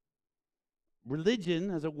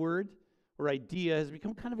 Religion, as a word or idea, has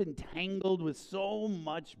become kind of entangled with so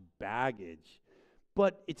much baggage,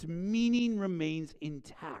 but its meaning remains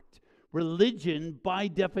intact. Religion, by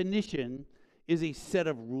definition, is a set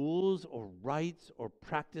of rules or rites or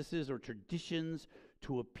practices or traditions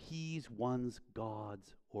to appease one's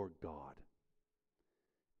gods or God.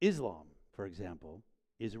 Islam, for example,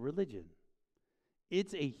 is a religion.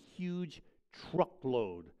 It's a huge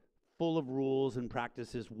truckload full of rules and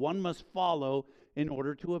practices one must follow in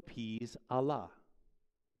order to appease Allah.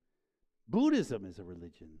 Buddhism is a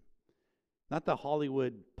religion. Not the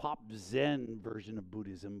Hollywood pop Zen version of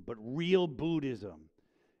Buddhism, but real Buddhism.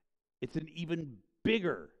 It's an even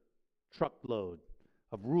bigger truckload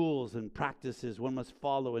of rules and practices one must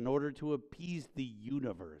follow in order to appease the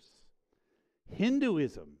universe.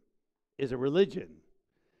 Hinduism is a religion.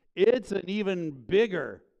 It's an even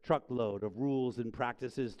bigger truckload of rules and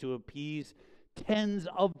practices to appease tens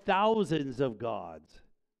of thousands of gods.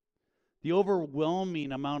 The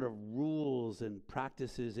overwhelming amount of rules and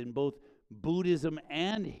practices in both Buddhism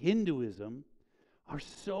and Hinduism are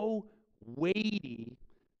so weighty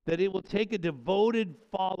that it will take a devoted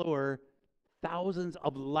follower thousands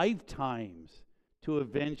of lifetimes to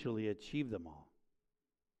eventually achieve them all.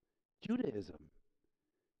 Judaism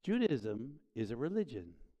is a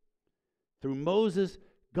religion. Through Moses,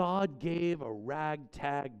 God gave a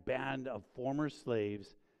ragtag band of former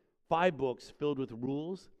slaves 5 books filled with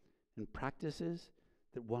rules and practices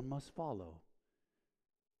that one must follow,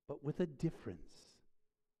 but with a difference.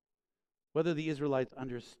 Whether the Israelites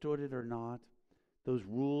understood it or not, those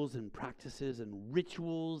rules and practices and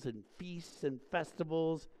rituals and feasts and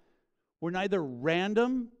festivals were neither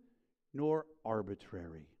random nor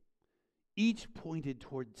arbitrary. Each pointed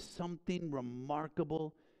toward something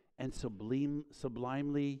remarkable and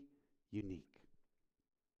sublimely unique.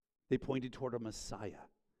 They pointed toward a Messiah,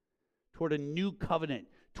 toward a new covenant,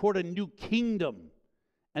 toward a new kingdom,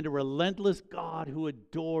 and a relentless God who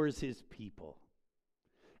adores his people.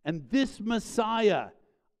 And this Messiah,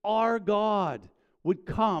 our God, would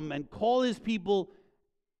come and call his people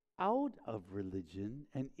out of religion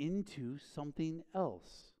and into something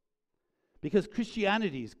else. Because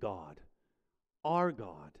Christianity's God, our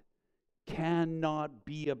God, cannot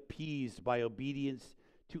be appeased by obedience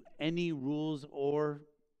to any rules or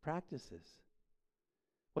practices.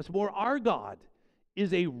 What's more, our God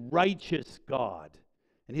is a righteous God,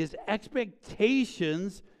 and his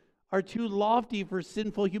expectations are too lofty for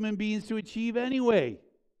sinful human beings to achieve anyway.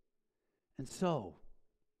 And so,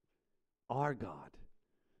 our God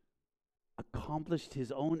accomplished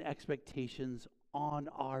his own expectations on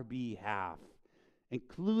our behalf,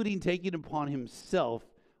 including taking upon himself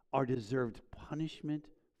our deserved punishment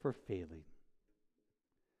for failing.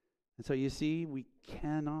 And so you see, we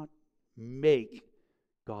cannot make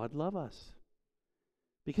God love us,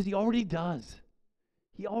 because he already does.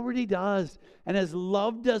 He already does, and has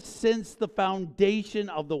loved us since the foundation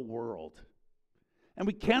of the world. And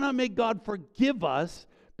we cannot make God forgive us,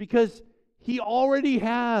 because he already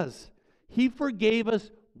has. He forgave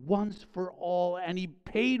us once for all, and he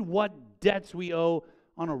paid what debts we owe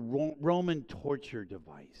on a Roman torture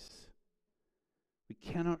device. We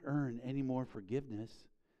cannot earn any more forgiveness,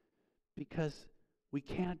 because we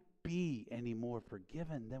can't be any more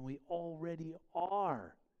forgiven than we already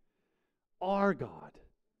are. Our God,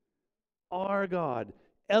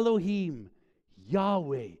 Elohim,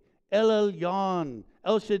 Yahweh, El Elyon,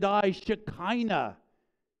 El Shaddai, Shekinah,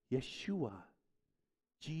 Yeshua,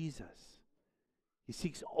 Jesus. He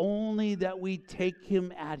seeks only that we take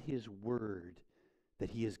him at his word, that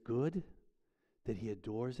he is good, that he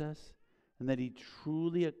adores us, and that he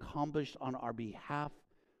truly accomplished on our behalf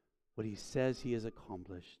what he says he has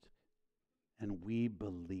accomplished. And we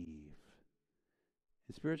believe.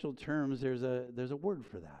 In spiritual terms, there's a word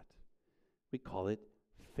for that. We call it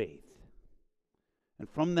faith. And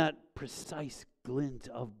from that precise glint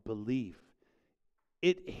of belief,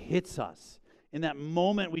 it hits us. In that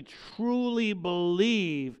moment, we truly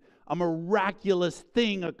believe a miraculous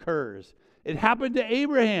thing occurs. It happened to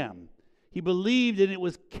Abraham. He believed and it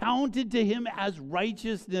was counted to him as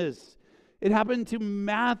righteousness. It happened to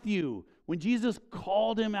Matthew when Jesus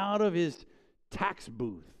called him out of his tax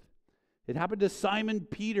booth. It happened to Simon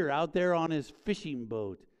Peter out there on his fishing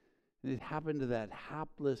boat. And it happened to that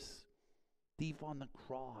hapless thief on the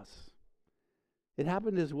cross. It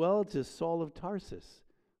happened as well to Saul of Tarsus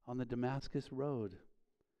on the Damascus road.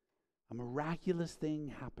 A miraculous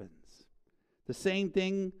thing happens. The same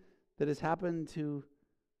thing that has happened to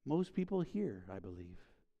most people here, I believe.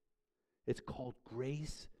 It's called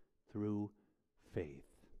grace through faith.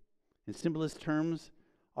 In simplest terms,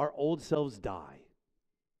 our old selves die.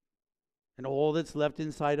 And all that's left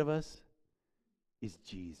inside of us is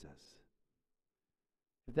Jesus.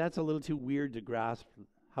 If that's a little too weird to grasp,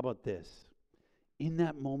 how about this? In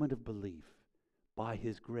that moment of belief, by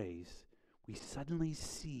his grace, we suddenly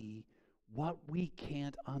see what we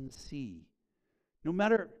can't unsee. No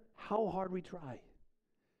matter how hard we try,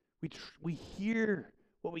 we hear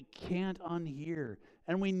what we can't unhear,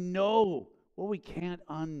 and we know what we can't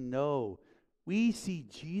unknow. We see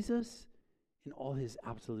Jesus in all his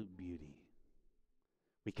absolute beauty.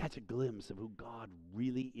 We catch a glimpse of who God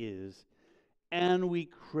really is, and we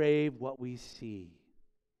crave what we see.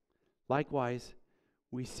 Likewise,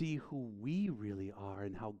 we see who we really are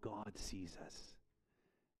and how God sees us.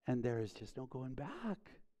 And there is just no going back.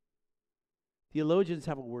 Theologians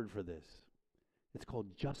have a word for this. It's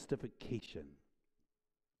called justification.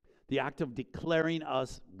 The act of declaring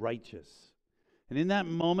us righteous. And in that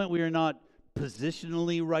moment, we are not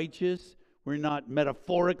positionally righteous. We're not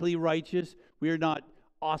metaphorically righteous. We are not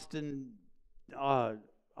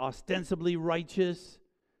ostensibly righteous.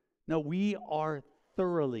 No, we are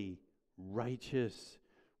thoroughly righteous.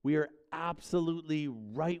 We are absolutely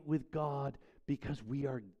right with God because we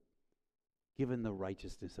are given the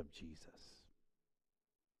righteousness of Jesus.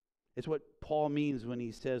 It's what Paul means when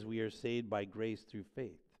he says we are saved by grace through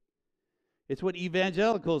faith. It's what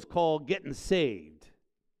evangelicals call getting saved.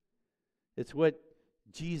 It's what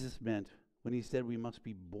Jesus meant when he said we must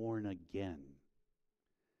be born again.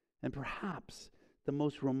 And perhaps the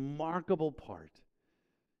most remarkable part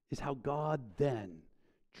is how God then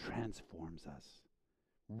transforms us,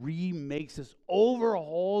 remakes us,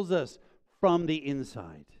 overhauls us from the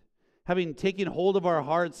inside. Having taken hold of our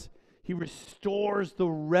hearts, he restores the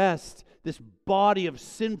rest, this body of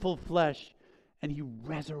sinful flesh, and he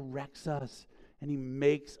resurrects us, and he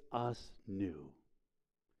makes us new.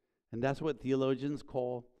 And that's what theologians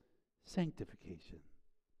call sanctification,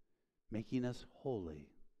 making us holy.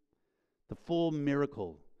 The full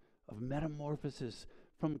miracle of metamorphosis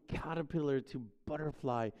from caterpillar to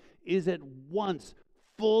butterfly is at once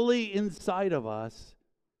fully inside of us,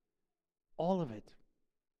 all of it.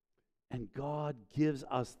 And God gives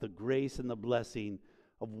us the grace and the blessing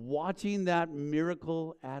of watching that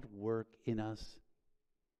miracle at work in us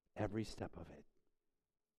every step of it.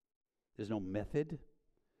 There's no method,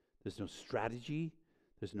 there's no strategy,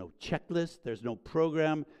 there's no checklist, there's no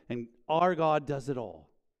program, and our God does it all.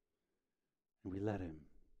 And we let him.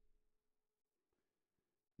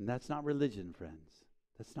 And that's not religion, friends.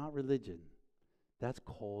 That's not religion. That's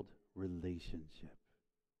called relationship.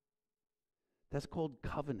 That's called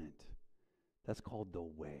covenant. That's called the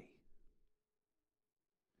way.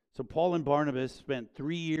 So Paul and Barnabas spent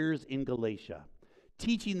 3 years in Galatia,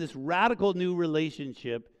 teaching this radical new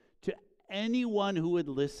relationship to anyone who would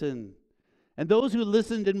listen. And those who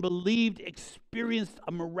listened and believed experienced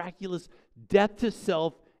a miraculous death to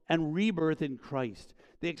self and rebirth in Christ.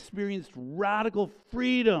 They experienced radical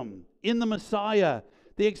freedom in the Messiah.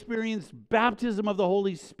 They experienced baptism of the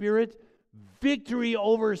Holy Spirit, victory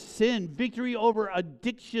over sin, victory over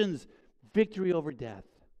addictions, victory over death.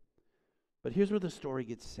 But here's where the story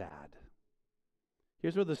gets sad.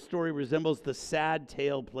 Here's where the story resembles the sad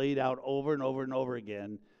tale played out over and over and over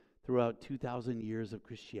again throughout 2,000 years of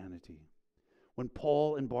Christianity. when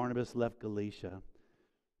Paul and Barnabas left Galatia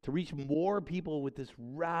to reach more people with this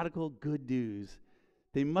radical good news,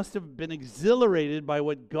 they must have been exhilarated by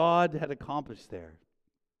what God had accomplished there.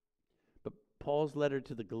 But Paul's letter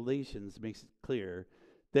to the Galatians makes it clear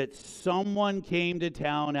that someone came to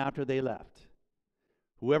town after they left.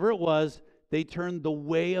 Whoever it was, they turned the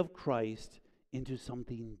way of Christ into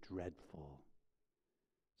something dreadful.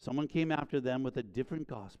 Someone came after them with a different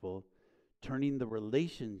gospel, turning the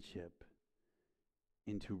relationship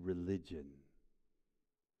into religion.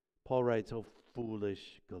 Paul writes, "O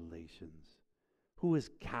foolish Galatians, who has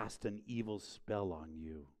cast an evil spell on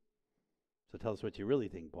you?" So tell us what you really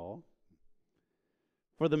think, Paul.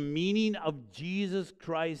 For the meaning of Jesus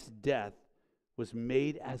Christ's death was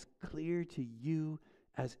made as clear to you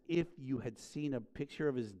as if you had seen a picture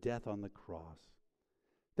of his death on the cross.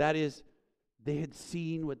 That is, they had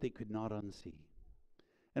seen what they could not unsee.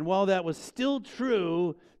 And while that was still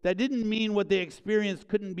true, that didn't mean what they experienced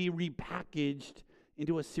couldn't be repackaged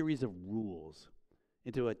into a series of rules,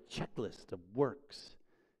 into a checklist of works,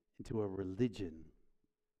 into a religion.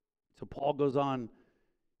 So Paul goes on,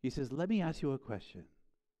 he says, let me ask you a question.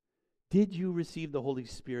 Did you receive the Holy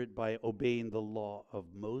Spirit by obeying the law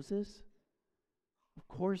of Moses? Of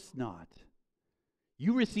course not.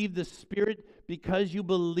 You received the Spirit because you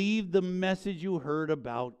believed the message you heard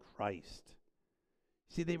about Christ.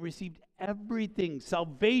 See, they received everything: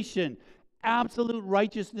 salvation, absolute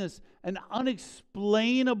righteousness, an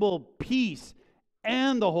unexplainable peace,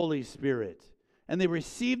 and the Holy Spirit. And they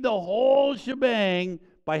received the whole shebang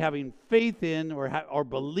by having faith in or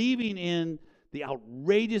believing in the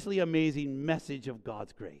outrageously amazing message of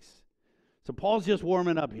God's grace. So Paul's just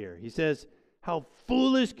warming up here. He says, how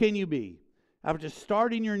foolish can you be? After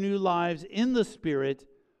starting your new lives in the Spirit,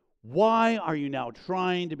 why are you now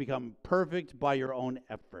trying to become perfect by your own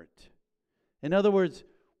effort? In other words,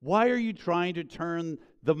 why are you trying to turn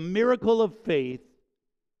the miracle of faith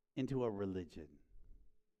into a religion?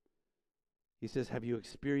 He says, have you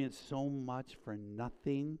experienced so much for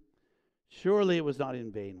nothing? Surely it was not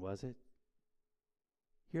in vain, was it?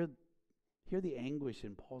 Hear the anguish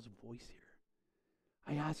in Paul's voice here.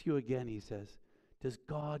 I ask you again, he says, does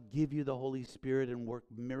God give you the Holy Spirit and work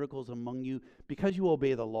miracles among you because you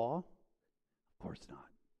obey the law? Of course not.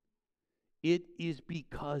 It is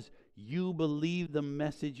because you believe the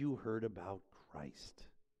message you heard about Christ.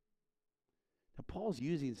 Now, Paul's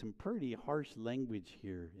using some pretty harsh language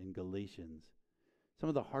here in Galatians. Some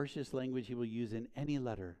of the harshest language he will use in any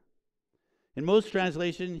letter. In most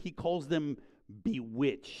translations, he calls them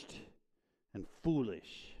bewitched and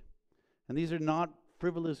foolish. And these are not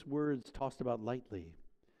frivolous words tossed about lightly.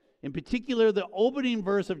 In particular, the opening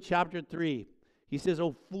verse of chapter 3, he says,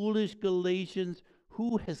 "O foolish Galatians,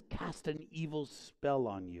 who has cast an evil spell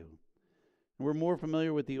on you?" And we're more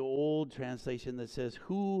familiar with the old translation that says,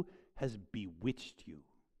 "Who has bewitched you?"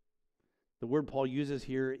 The word Paul uses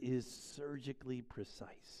here is surgically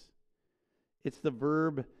precise. It's the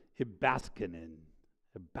verb ibaskinen.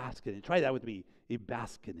 Ibaskinen. Try that with me.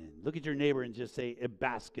 Ibaskinen. Look at your neighbor and just say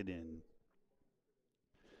ibaskinen.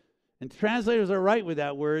 And translators are right with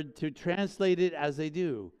that word to translate it as they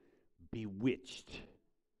do. Bewitched.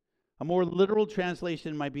 A more literal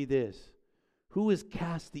translation might be this: who has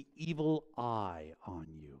cast the evil eye on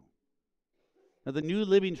you? Now, the New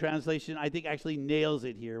Living Translation, I think, actually nails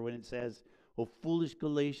it here when it says, "O foolish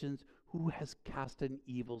Galatians, who has cast an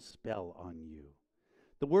evil spell on you?"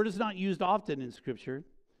 The word is not used often in Scripture,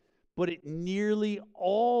 but it nearly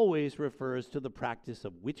always refers to the practice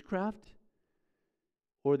of witchcraft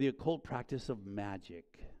or the occult practice of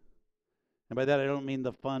magic. And by that, I don't mean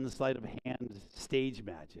the fun sleight of hand stage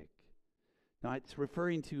magic. No, it's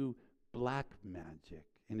referring to black magic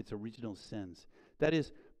in its original sense. That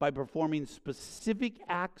is, by performing specific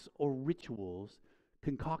acts or rituals,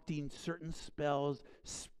 concocting certain spells,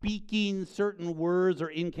 speaking certain words or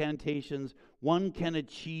incantations, one can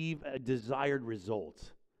achieve a desired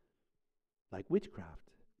result, like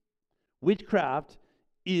witchcraft. Witchcraft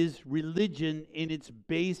is religion in its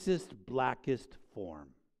basest, blackest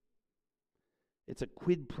form. It's a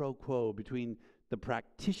quid pro quo between the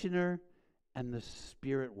practitioner and the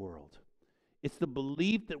spirit world. It's the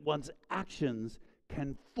belief that one's actions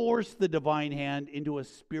can force the divine hand into a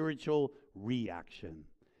spiritual reaction.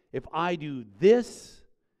 If I do this,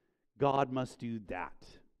 God must do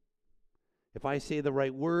that. If I say the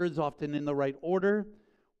right words, often in the right order,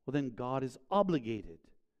 well, then God is obligated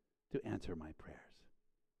to answer my prayers.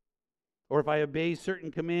 Or if I obey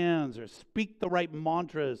certain commands or speak the right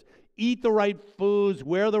mantras, eat the right foods,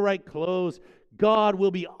 wear the right clothes, God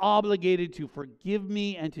will be obligated to forgive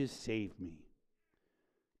me and to save me.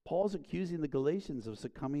 Paul's accusing the Galatians of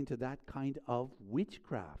succumbing to that kind of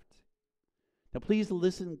witchcraft. Now, please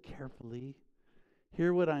listen carefully.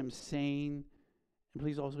 Hear what I'm saying, and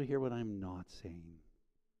please also hear what I'm not saying.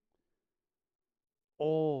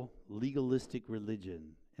 All legalistic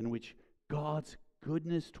religion in which God's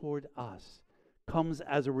goodness toward us comes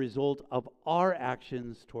as a result of our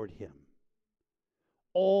actions toward Him.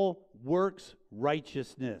 All works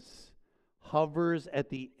righteousness hovers at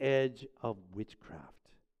the edge of witchcraft,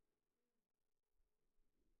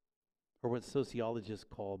 or what sociologists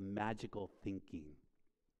call magical thinking.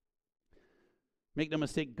 Make no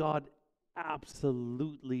mistake, God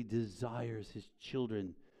absolutely desires His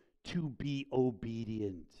children to be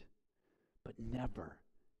obedient, but never,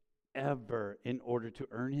 ever in order to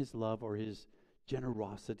earn His love or His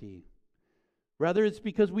generosity. Rather, it's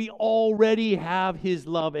because we already have His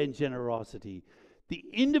love and generosity. The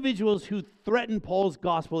individuals who threatened Paul's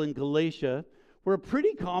gospel in Galatia were a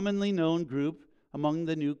pretty commonly known group among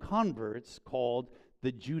the new converts called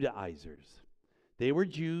the Judaizers. They were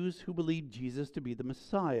Jews who believed Jesus to be the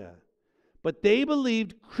Messiah, but they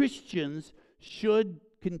believed Christians should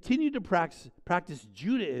continue to practice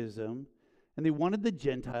Judaism, and they wanted the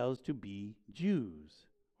Gentiles to be Jews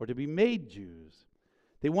or to be made Jews.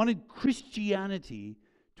 They wanted Christianity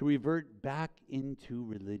to revert back into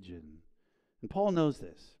religion. And Paul knows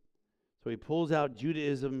this, so he pulls out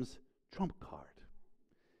Judaism's trump card.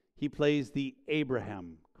 He plays the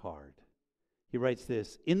Abraham card. He writes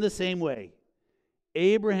this: in the same way,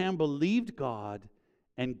 Abraham believed God,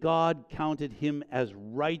 and God counted him as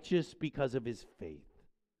righteous because of his faith.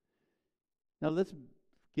 Now let's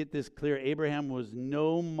get this clear. Abraham was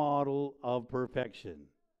no model of perfection.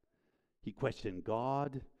 He questioned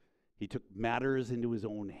God. He took matters into his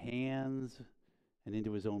own hands and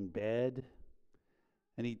into his own bed.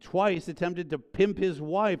 And he twice attempted to pimp his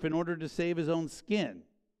wife in order to save his own skin.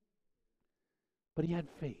 But he had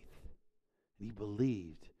faith, and he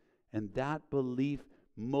believed, and that belief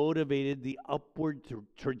motivated the upward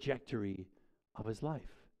trajectory of his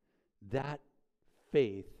life. That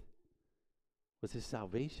faith was his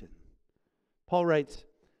salvation. Paul writes,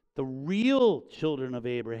 the real children of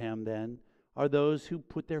Abraham, then, are those who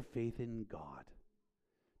put their faith in God.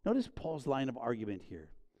 Notice Paul's line of argument here.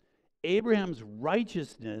 Abraham's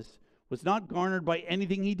righteousness was not garnered by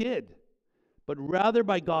anything he did, but rather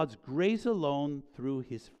by God's grace alone through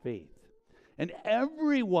his faith. And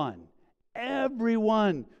everyone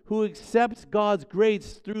who accepts God's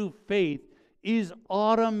grace through faith is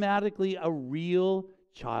automatically a real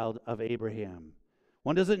child of Abraham.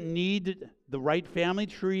 One doesn't need the right family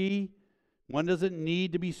tree. One doesn't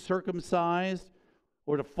need to be circumcised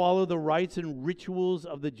or to follow the rites and rituals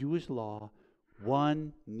of the Jewish law.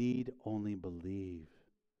 One need only believe.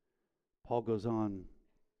 Paul goes on.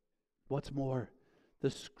 What's more, the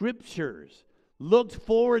Scriptures looked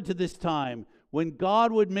forward to this time when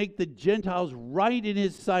God would make the Gentiles right in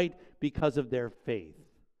His sight because of their faith.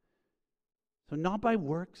 So not by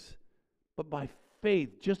works, but by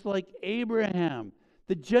faith, just like Abraham.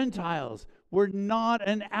 The Gentiles were not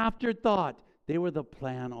an afterthought. They were the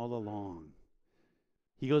plan all along.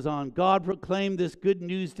 He goes on, God proclaimed this good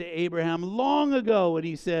news to Abraham long ago when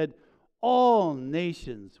He said, all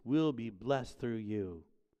nations will be blessed through you.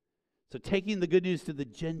 So taking the good news to the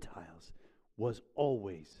Gentiles was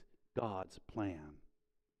always God's plan.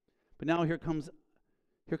 But now here comes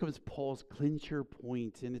Paul's clincher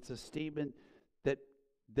point, and it's a statement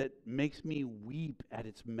that makes me weep at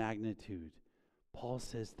its magnitude. Paul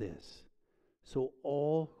says this: so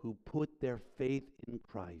all who put their faith in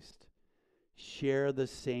Christ share the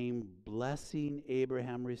same blessing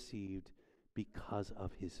Abraham received because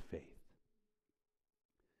of his faith.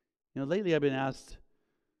 You know, lately I've been asked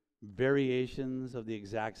variations of the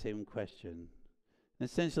exact same question. And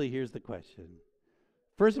essentially, here's the question.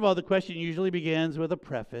 First of all, the question usually begins with a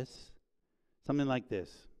preface, something like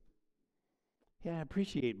this. Yeah, I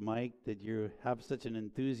appreciate, Mike, that you have such an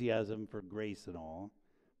enthusiasm for grace and all,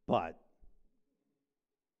 but,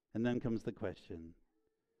 and then comes the question,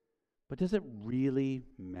 but does it really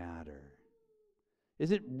matter?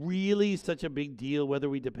 Is it really such a big deal whether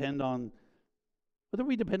we depend on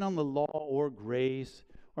the law or grace,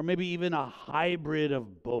 or maybe even a hybrid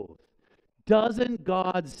of both? Doesn't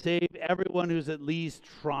God save everyone who's at least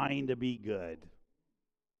trying to be good?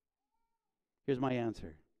 Here's my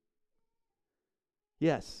answer.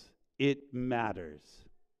 Yes, it matters.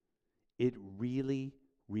 It really,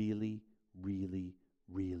 really, really,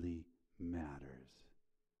 really matters.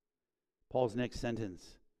 Paul's next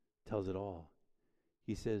sentence tells it all.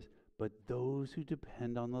 He says, but those who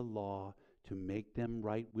depend on the law to make them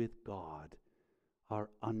right with God are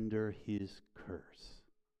under His curse.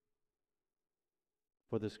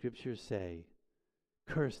 For the scriptures say,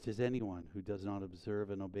 cursed is anyone who does not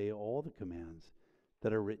observe and obey all the commands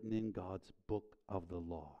that are written in God's book of the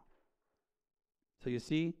law. So you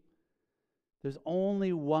see, there's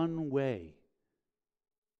only one way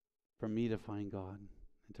for me to find God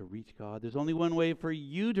and to reach God. There's only one way for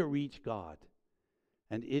you to reach God,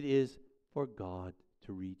 and it is for God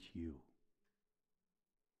to reach you.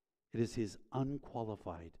 It is His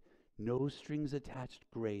unqualified, no strings attached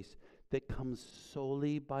grace that comes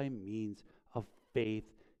solely by means of faith,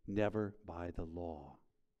 never by the law.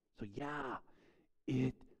 So yeah,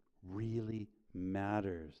 it really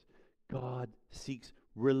matters. God seeks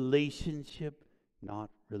relationship, not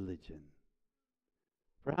religion.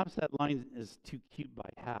 Perhaps that line is too cute by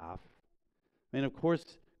half. I mean, of course,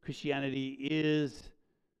 Christianity is,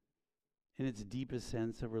 in its deepest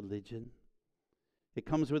sense, a religion. It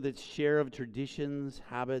comes with its share of traditions,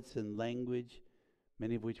 habits, and language,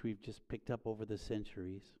 many of which we've just picked up over the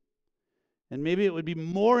centuries. And maybe it would be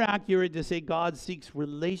more accurate to say God seeks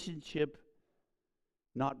relationship,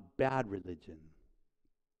 not bad religion.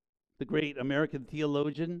 The great American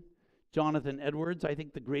theologian, Jonathan Edwards, I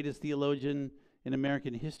think the greatest theologian in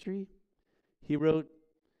American history, he wrote,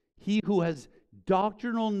 "He who has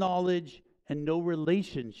doctrinal knowledge and no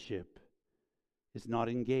relationship is not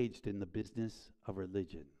engaged in the business of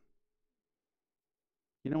religion."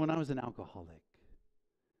 You know, when I was an alcoholic,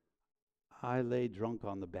 I lay drunk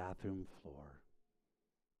on the bathroom floor,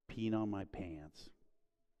 peeing on my pants,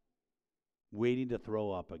 waiting to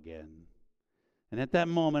throw up again. And at that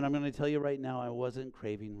moment, I'm going to tell you right now, I wasn't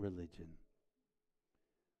craving religion.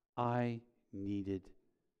 I needed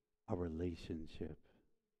a relationship.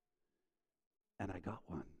 And I got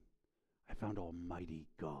one. I found Almighty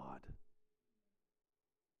God.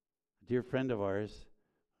 A dear friend of ours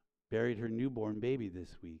buried her newborn baby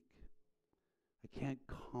this week. I can't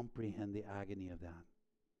comprehend the agony of that.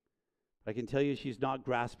 I can tell you she's not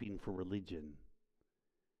grasping for religion.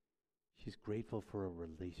 She's grateful for a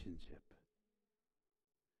relationship.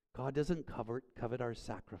 God doesn't covet our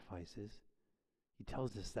sacrifices. He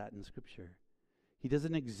tells us that in Scripture. He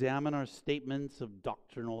doesn't examine our statements of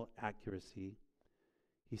doctrinal accuracy.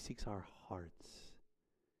 He seeks our hearts.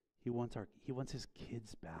 He wants his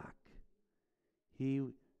kids back. He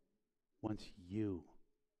wants you.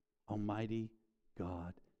 Almighty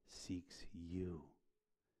God seeks you.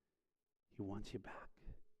 He wants you back.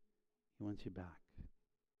 He wants you back.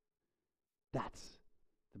 That's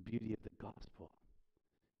the beauty of the gospel.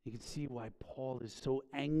 You can see why Paul is so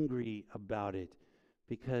angry about it,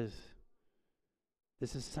 because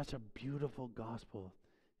this is such a beautiful gospel,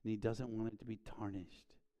 and he doesn't want it to be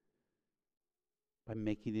tarnished by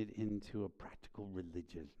making it into a practical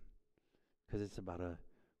religion, because it's about a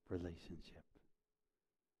relationship.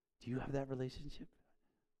 Do you have that relationship?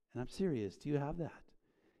 And I'm serious, do you have that?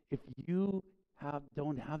 If you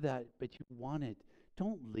don't have that, but you want it,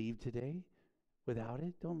 don't leave today without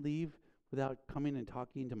it. Don't leave without coming and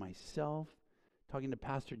talking to myself, talking to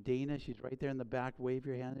Pastor Dana. She's right there in the back. Wave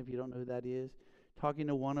your hand if you don't know who that is. Talking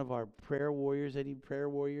to one of our prayer warriors. Any prayer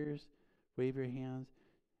warriors? Wave your hands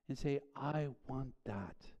and say, I want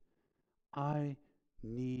that. I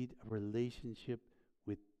need a relationship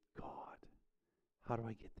with God. How do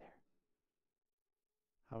I get there?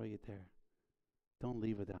 How do I get there? Don't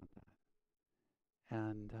leave without that.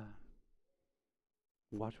 And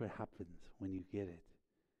watch what happens when you get it.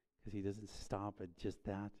 Because he doesn't stop at just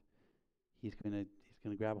that. He's going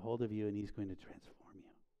to grab a hold of you, and he's going to transform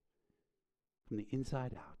you from the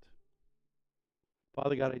inside out.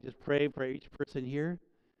 Father God, I just pray for each person here.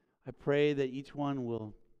 I pray that each one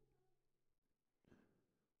will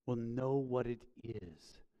know what it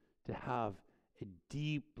is to have a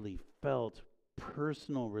deeply felt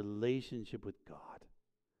personal relationship with God.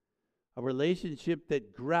 A relationship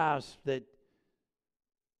that grasps that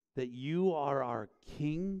you are our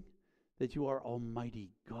King, that you are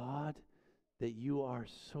Almighty God, that you are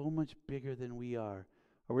so much bigger than we are.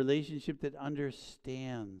 A relationship that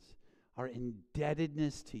understands our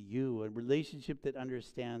indebtedness to you. A relationship that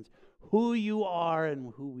understands who you are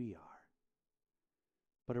and who we are.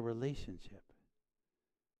 But a relationship.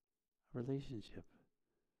 A relationship.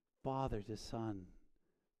 Father to son.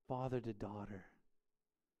 Father to daughter.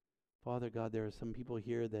 Father God, there are some people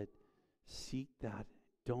here that seek that,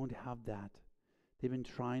 don't have that. They've been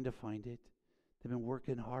trying to find it. They've been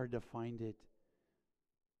working hard to find it.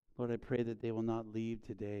 Lord, I pray that they will not leave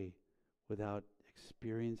today without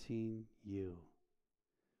experiencing you.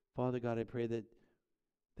 Father God, I pray that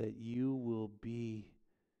you will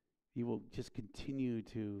just continue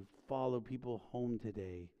to follow people home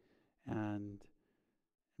today and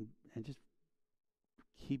just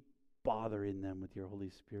keep bothering them with your Holy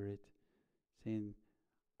Spirit, saying,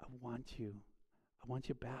 I want you. I want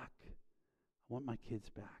you back. I want my kids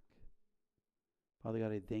back. Father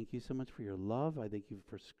God, I thank you so much for your love. I thank you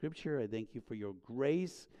for Scripture. I thank you for your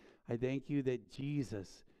grace. I thank you that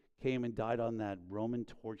Jesus came and died on that Roman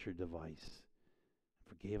torture device,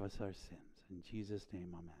 forgave us our sins. In Jesus'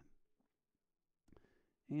 name, amen.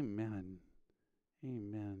 Amen.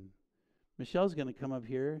 Amen. Michelle's going to come up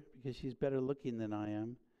here because she's better looking than I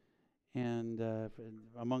am, and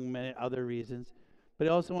among many other reasons. But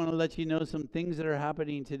I also want to let you know some things that are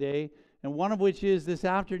happening today, and one of which is this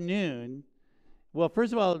afternoon. Well,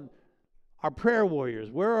 first of all, our prayer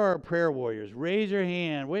warriors. Where are our prayer warriors? Raise your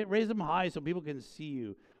hand. Raise them high so people can see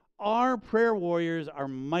you. Our prayer warriors are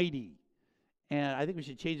mighty. And I think we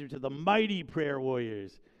should change them to the mighty prayer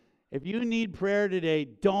warriors. If you need prayer today,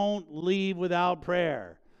 don't leave without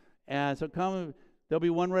prayer. And so come, there'll be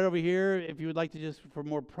one right over here if you would like to just, for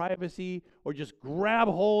more privacy, or just grab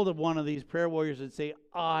hold of one of these prayer warriors and say,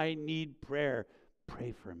 I need prayer.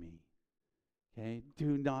 Pray for me. Okay?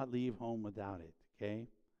 Do not leave home without it. Okay?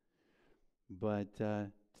 But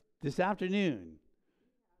this afternoon,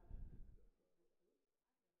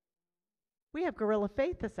 we have Guerrilla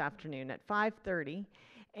Faith this afternoon at 5:30,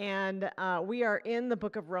 and we are in the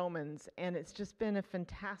book of Romans, and it's just been a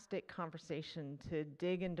fantastic conversation to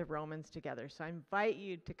dig into Romans together. So I invite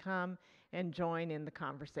you to come and join in the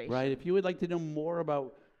conversation. right, if you would like to know more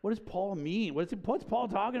about what does Paul mean, what's Paul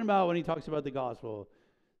talking about when he talks about the gospel,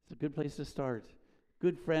 it's a good place to start.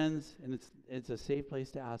 Good friends, and it's a safe place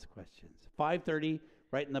to ask questions. 5:30,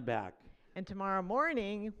 right in the back. And tomorrow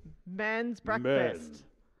morning, men's breakfast.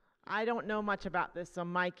 I don't know much about this, so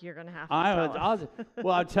Mike, you're going to have to tell us.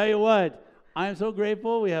 Well, I'll tell you what. I'm so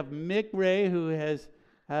grateful. We have Mick Ray, who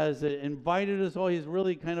has invited us all. He's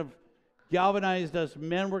really kind of galvanized us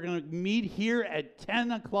men. We're going to meet here at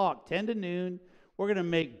 10 o'clock, 10 to noon. We're going to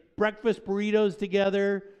make breakfast burritos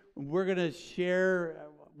together. We're going to share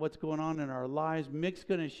what's going on in our lives. Mick's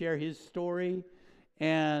going to share his story.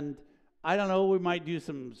 And I don't know, we might do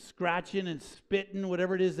some scratching and spitting,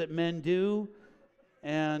 whatever it is that men do.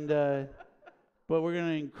 And but we're going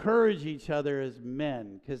to encourage each other as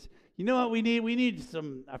men, because you know what we need? We need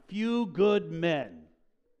a few good men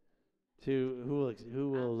who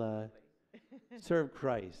will serve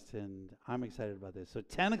Christ, and I'm excited about this. So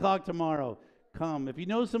 10 o'clock tomorrow, come. If you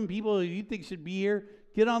know some people who you think should be here,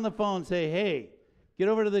 get on the phone, say, hey, get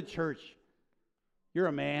over to the church. You're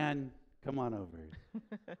a man. Come on over.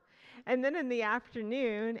 And then in the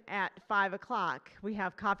afternoon at 5 o'clock, we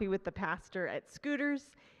have coffee with the pastor at Scooters.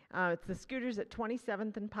 It's the Scooters at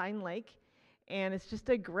 27th and Pine Lake. And it's just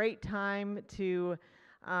a great time to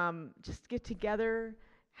just get together,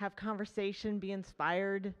 have conversation, be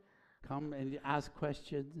inspired. Come and ask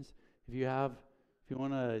questions. If you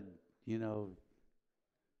want to,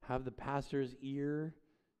 have the pastor's ear,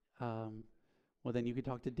 well, then you can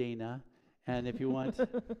talk to Dana. And if you want,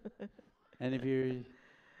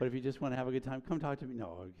 but if you just want to have a good time, come talk to me.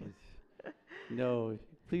 No,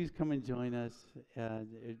 please come and join us. And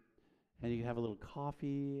you can have a little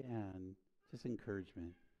coffee and just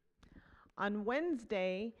encouragement. On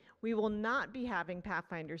Wednesday, we will not be having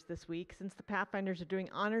Pathfinders this week. Since the Pathfinders are doing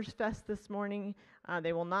Honors Fest this morning,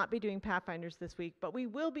 they will not be doing Pathfinders this week, but we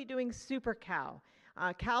will be doing Super Cow.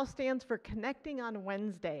 COW stands for Connecting on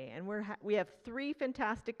Wednesday, and we have 3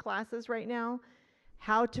 fantastic classes right now.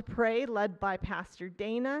 How to Pray, led by Pastor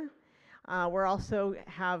Dana. We're also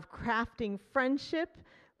have Crafting Friendship,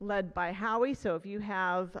 led by Howie. So if you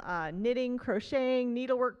have knitting, crocheting,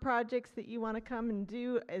 needlework projects that you want to come and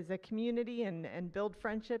do as a community and build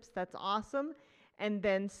friendships, that's awesome. And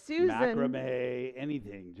then Susan. Macrame,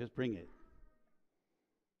 anything, just bring it.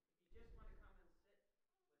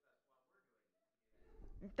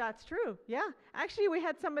 That's true. Yeah. Actually, we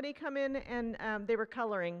had somebody come in and they were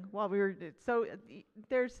coloring while we were. So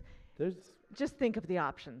there's just think of the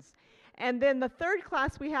options. And then the third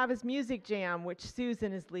class we have is Music Jam, which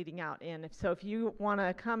Susan is leading out in. So if you want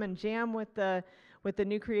to come and jam with the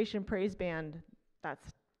New Creation Praise Band,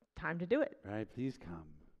 that's time to do it. Right. Please come.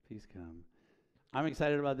 Please come. I'm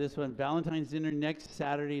excited about this one. Valentine's dinner next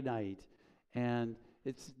Saturday night, and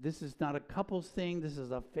this is not a couples thing. This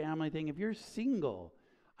is a family thing. If you're single,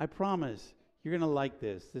 I promise you're going to like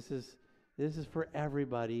this. This is for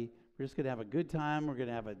everybody. We're just going to have a good time. We're going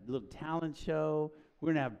to have a little talent show. We're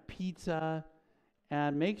going to have pizza.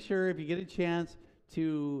 And make sure, if you get a chance,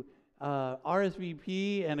 to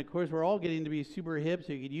RSVP. And, of course, we're all getting to be super hip,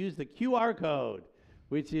 so you could use the QR code,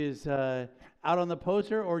 which is out on the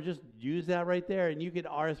poster, or just use that right there. And you could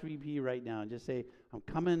RSVP right now and just say, I'm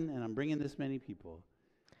coming, and I'm bringing this many people.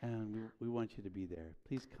 And we want you to be there.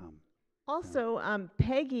 Please come. Also,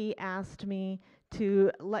 Peggy asked me to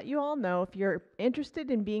let you all know if you're interested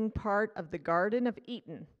in being part of the Garden of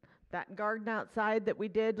Eden. That garden outside that we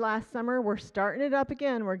did last summer, we're starting it up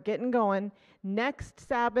again. We're getting going. Next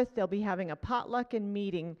Sabbath, they'll be having a potluck and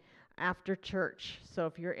meeting after church. So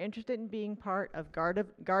if you're interested in being part of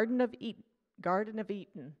Garden of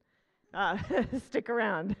Eden, stick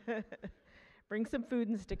around. Bring some food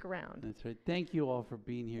and stick around. That's right. Thank you all for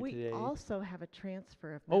being here today. We also have a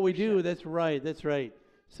transfer of Oh, we do. membership. That's right. That's right.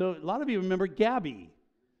 So a lot of you remember Gabby.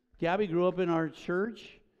 Gabby grew up in our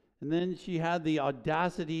church, and then she had the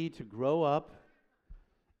audacity to grow up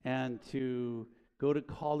and to go to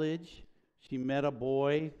college. She met a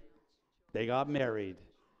boy. They got married,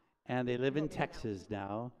 and they live in Texas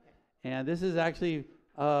now. And this is actually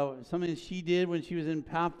something she did when she was in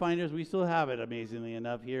Pathfinders. We still have it, amazingly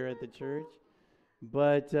enough, here at the church.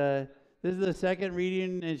 But this is the second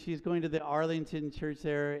reading, and she's going to the Arlington church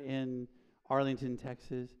there in Arlington,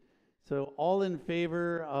 Texas. So all in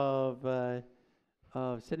favor of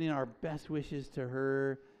sending our best wishes to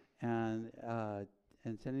her and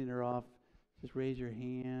sending her off, just raise your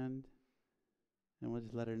hand, and we'll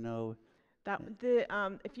just let her know.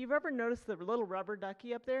 If you've ever noticed the little rubber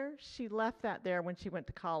ducky up there, she left that there when she went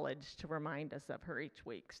to college to remind us of her each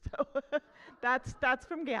week. So that's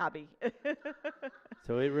from Gabby.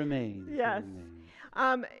 So it remains. Yes. It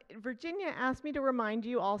remains. Virginia asked me to remind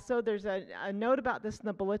you also, there's a note about this in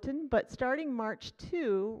the bulletin, but starting March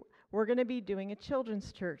 2, we're going to be doing a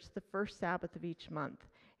children's church the first Sabbath of each month.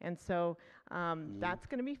 And so that's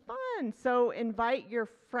going to be fun. So invite your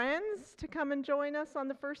friends to come and join us on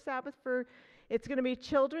the first Sabbath it's going to be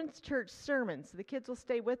children's church sermons. So the kids will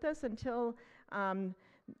stay with us until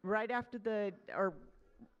right after the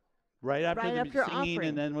singing, offering.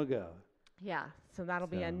 and then we'll go. Yeah, so that'll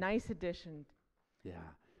be a nice addition. Yeah.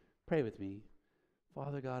 Pray with me.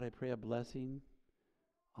 Father God, I pray a blessing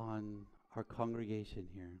on our congregation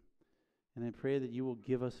here. And I pray that you will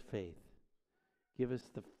give us faith. Give us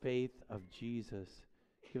the faith of Jesus.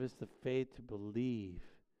 Give us the faith to believe.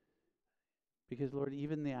 Because, Lord,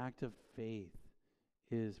 even the act of faith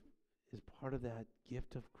is part of that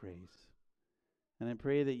gift of grace. And I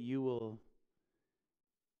pray that you will,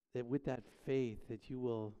 that with that faith, that you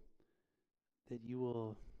will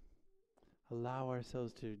allow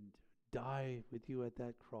ourselves to die with you at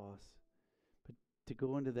that cross, but to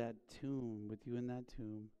go into that tomb with you in that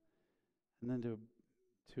tomb, and then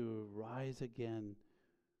to rise again,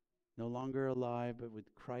 no longer alive, but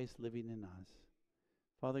with Christ living in us.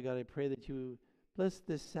 Father God, I pray that you bless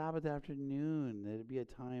this Sabbath afternoon, that it be a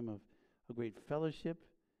time of a great fellowship,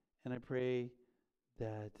 and I pray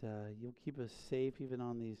that you'll keep us safe even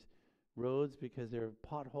on these roads, because there are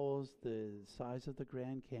potholes the size of the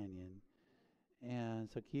Grand Canyon. And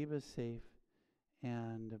so keep us safe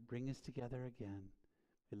and bring us together again.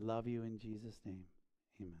 We love you in Jesus' name.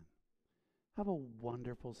 Amen. Have a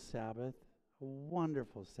wonderful Sabbath. A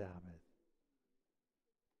wonderful Sabbath.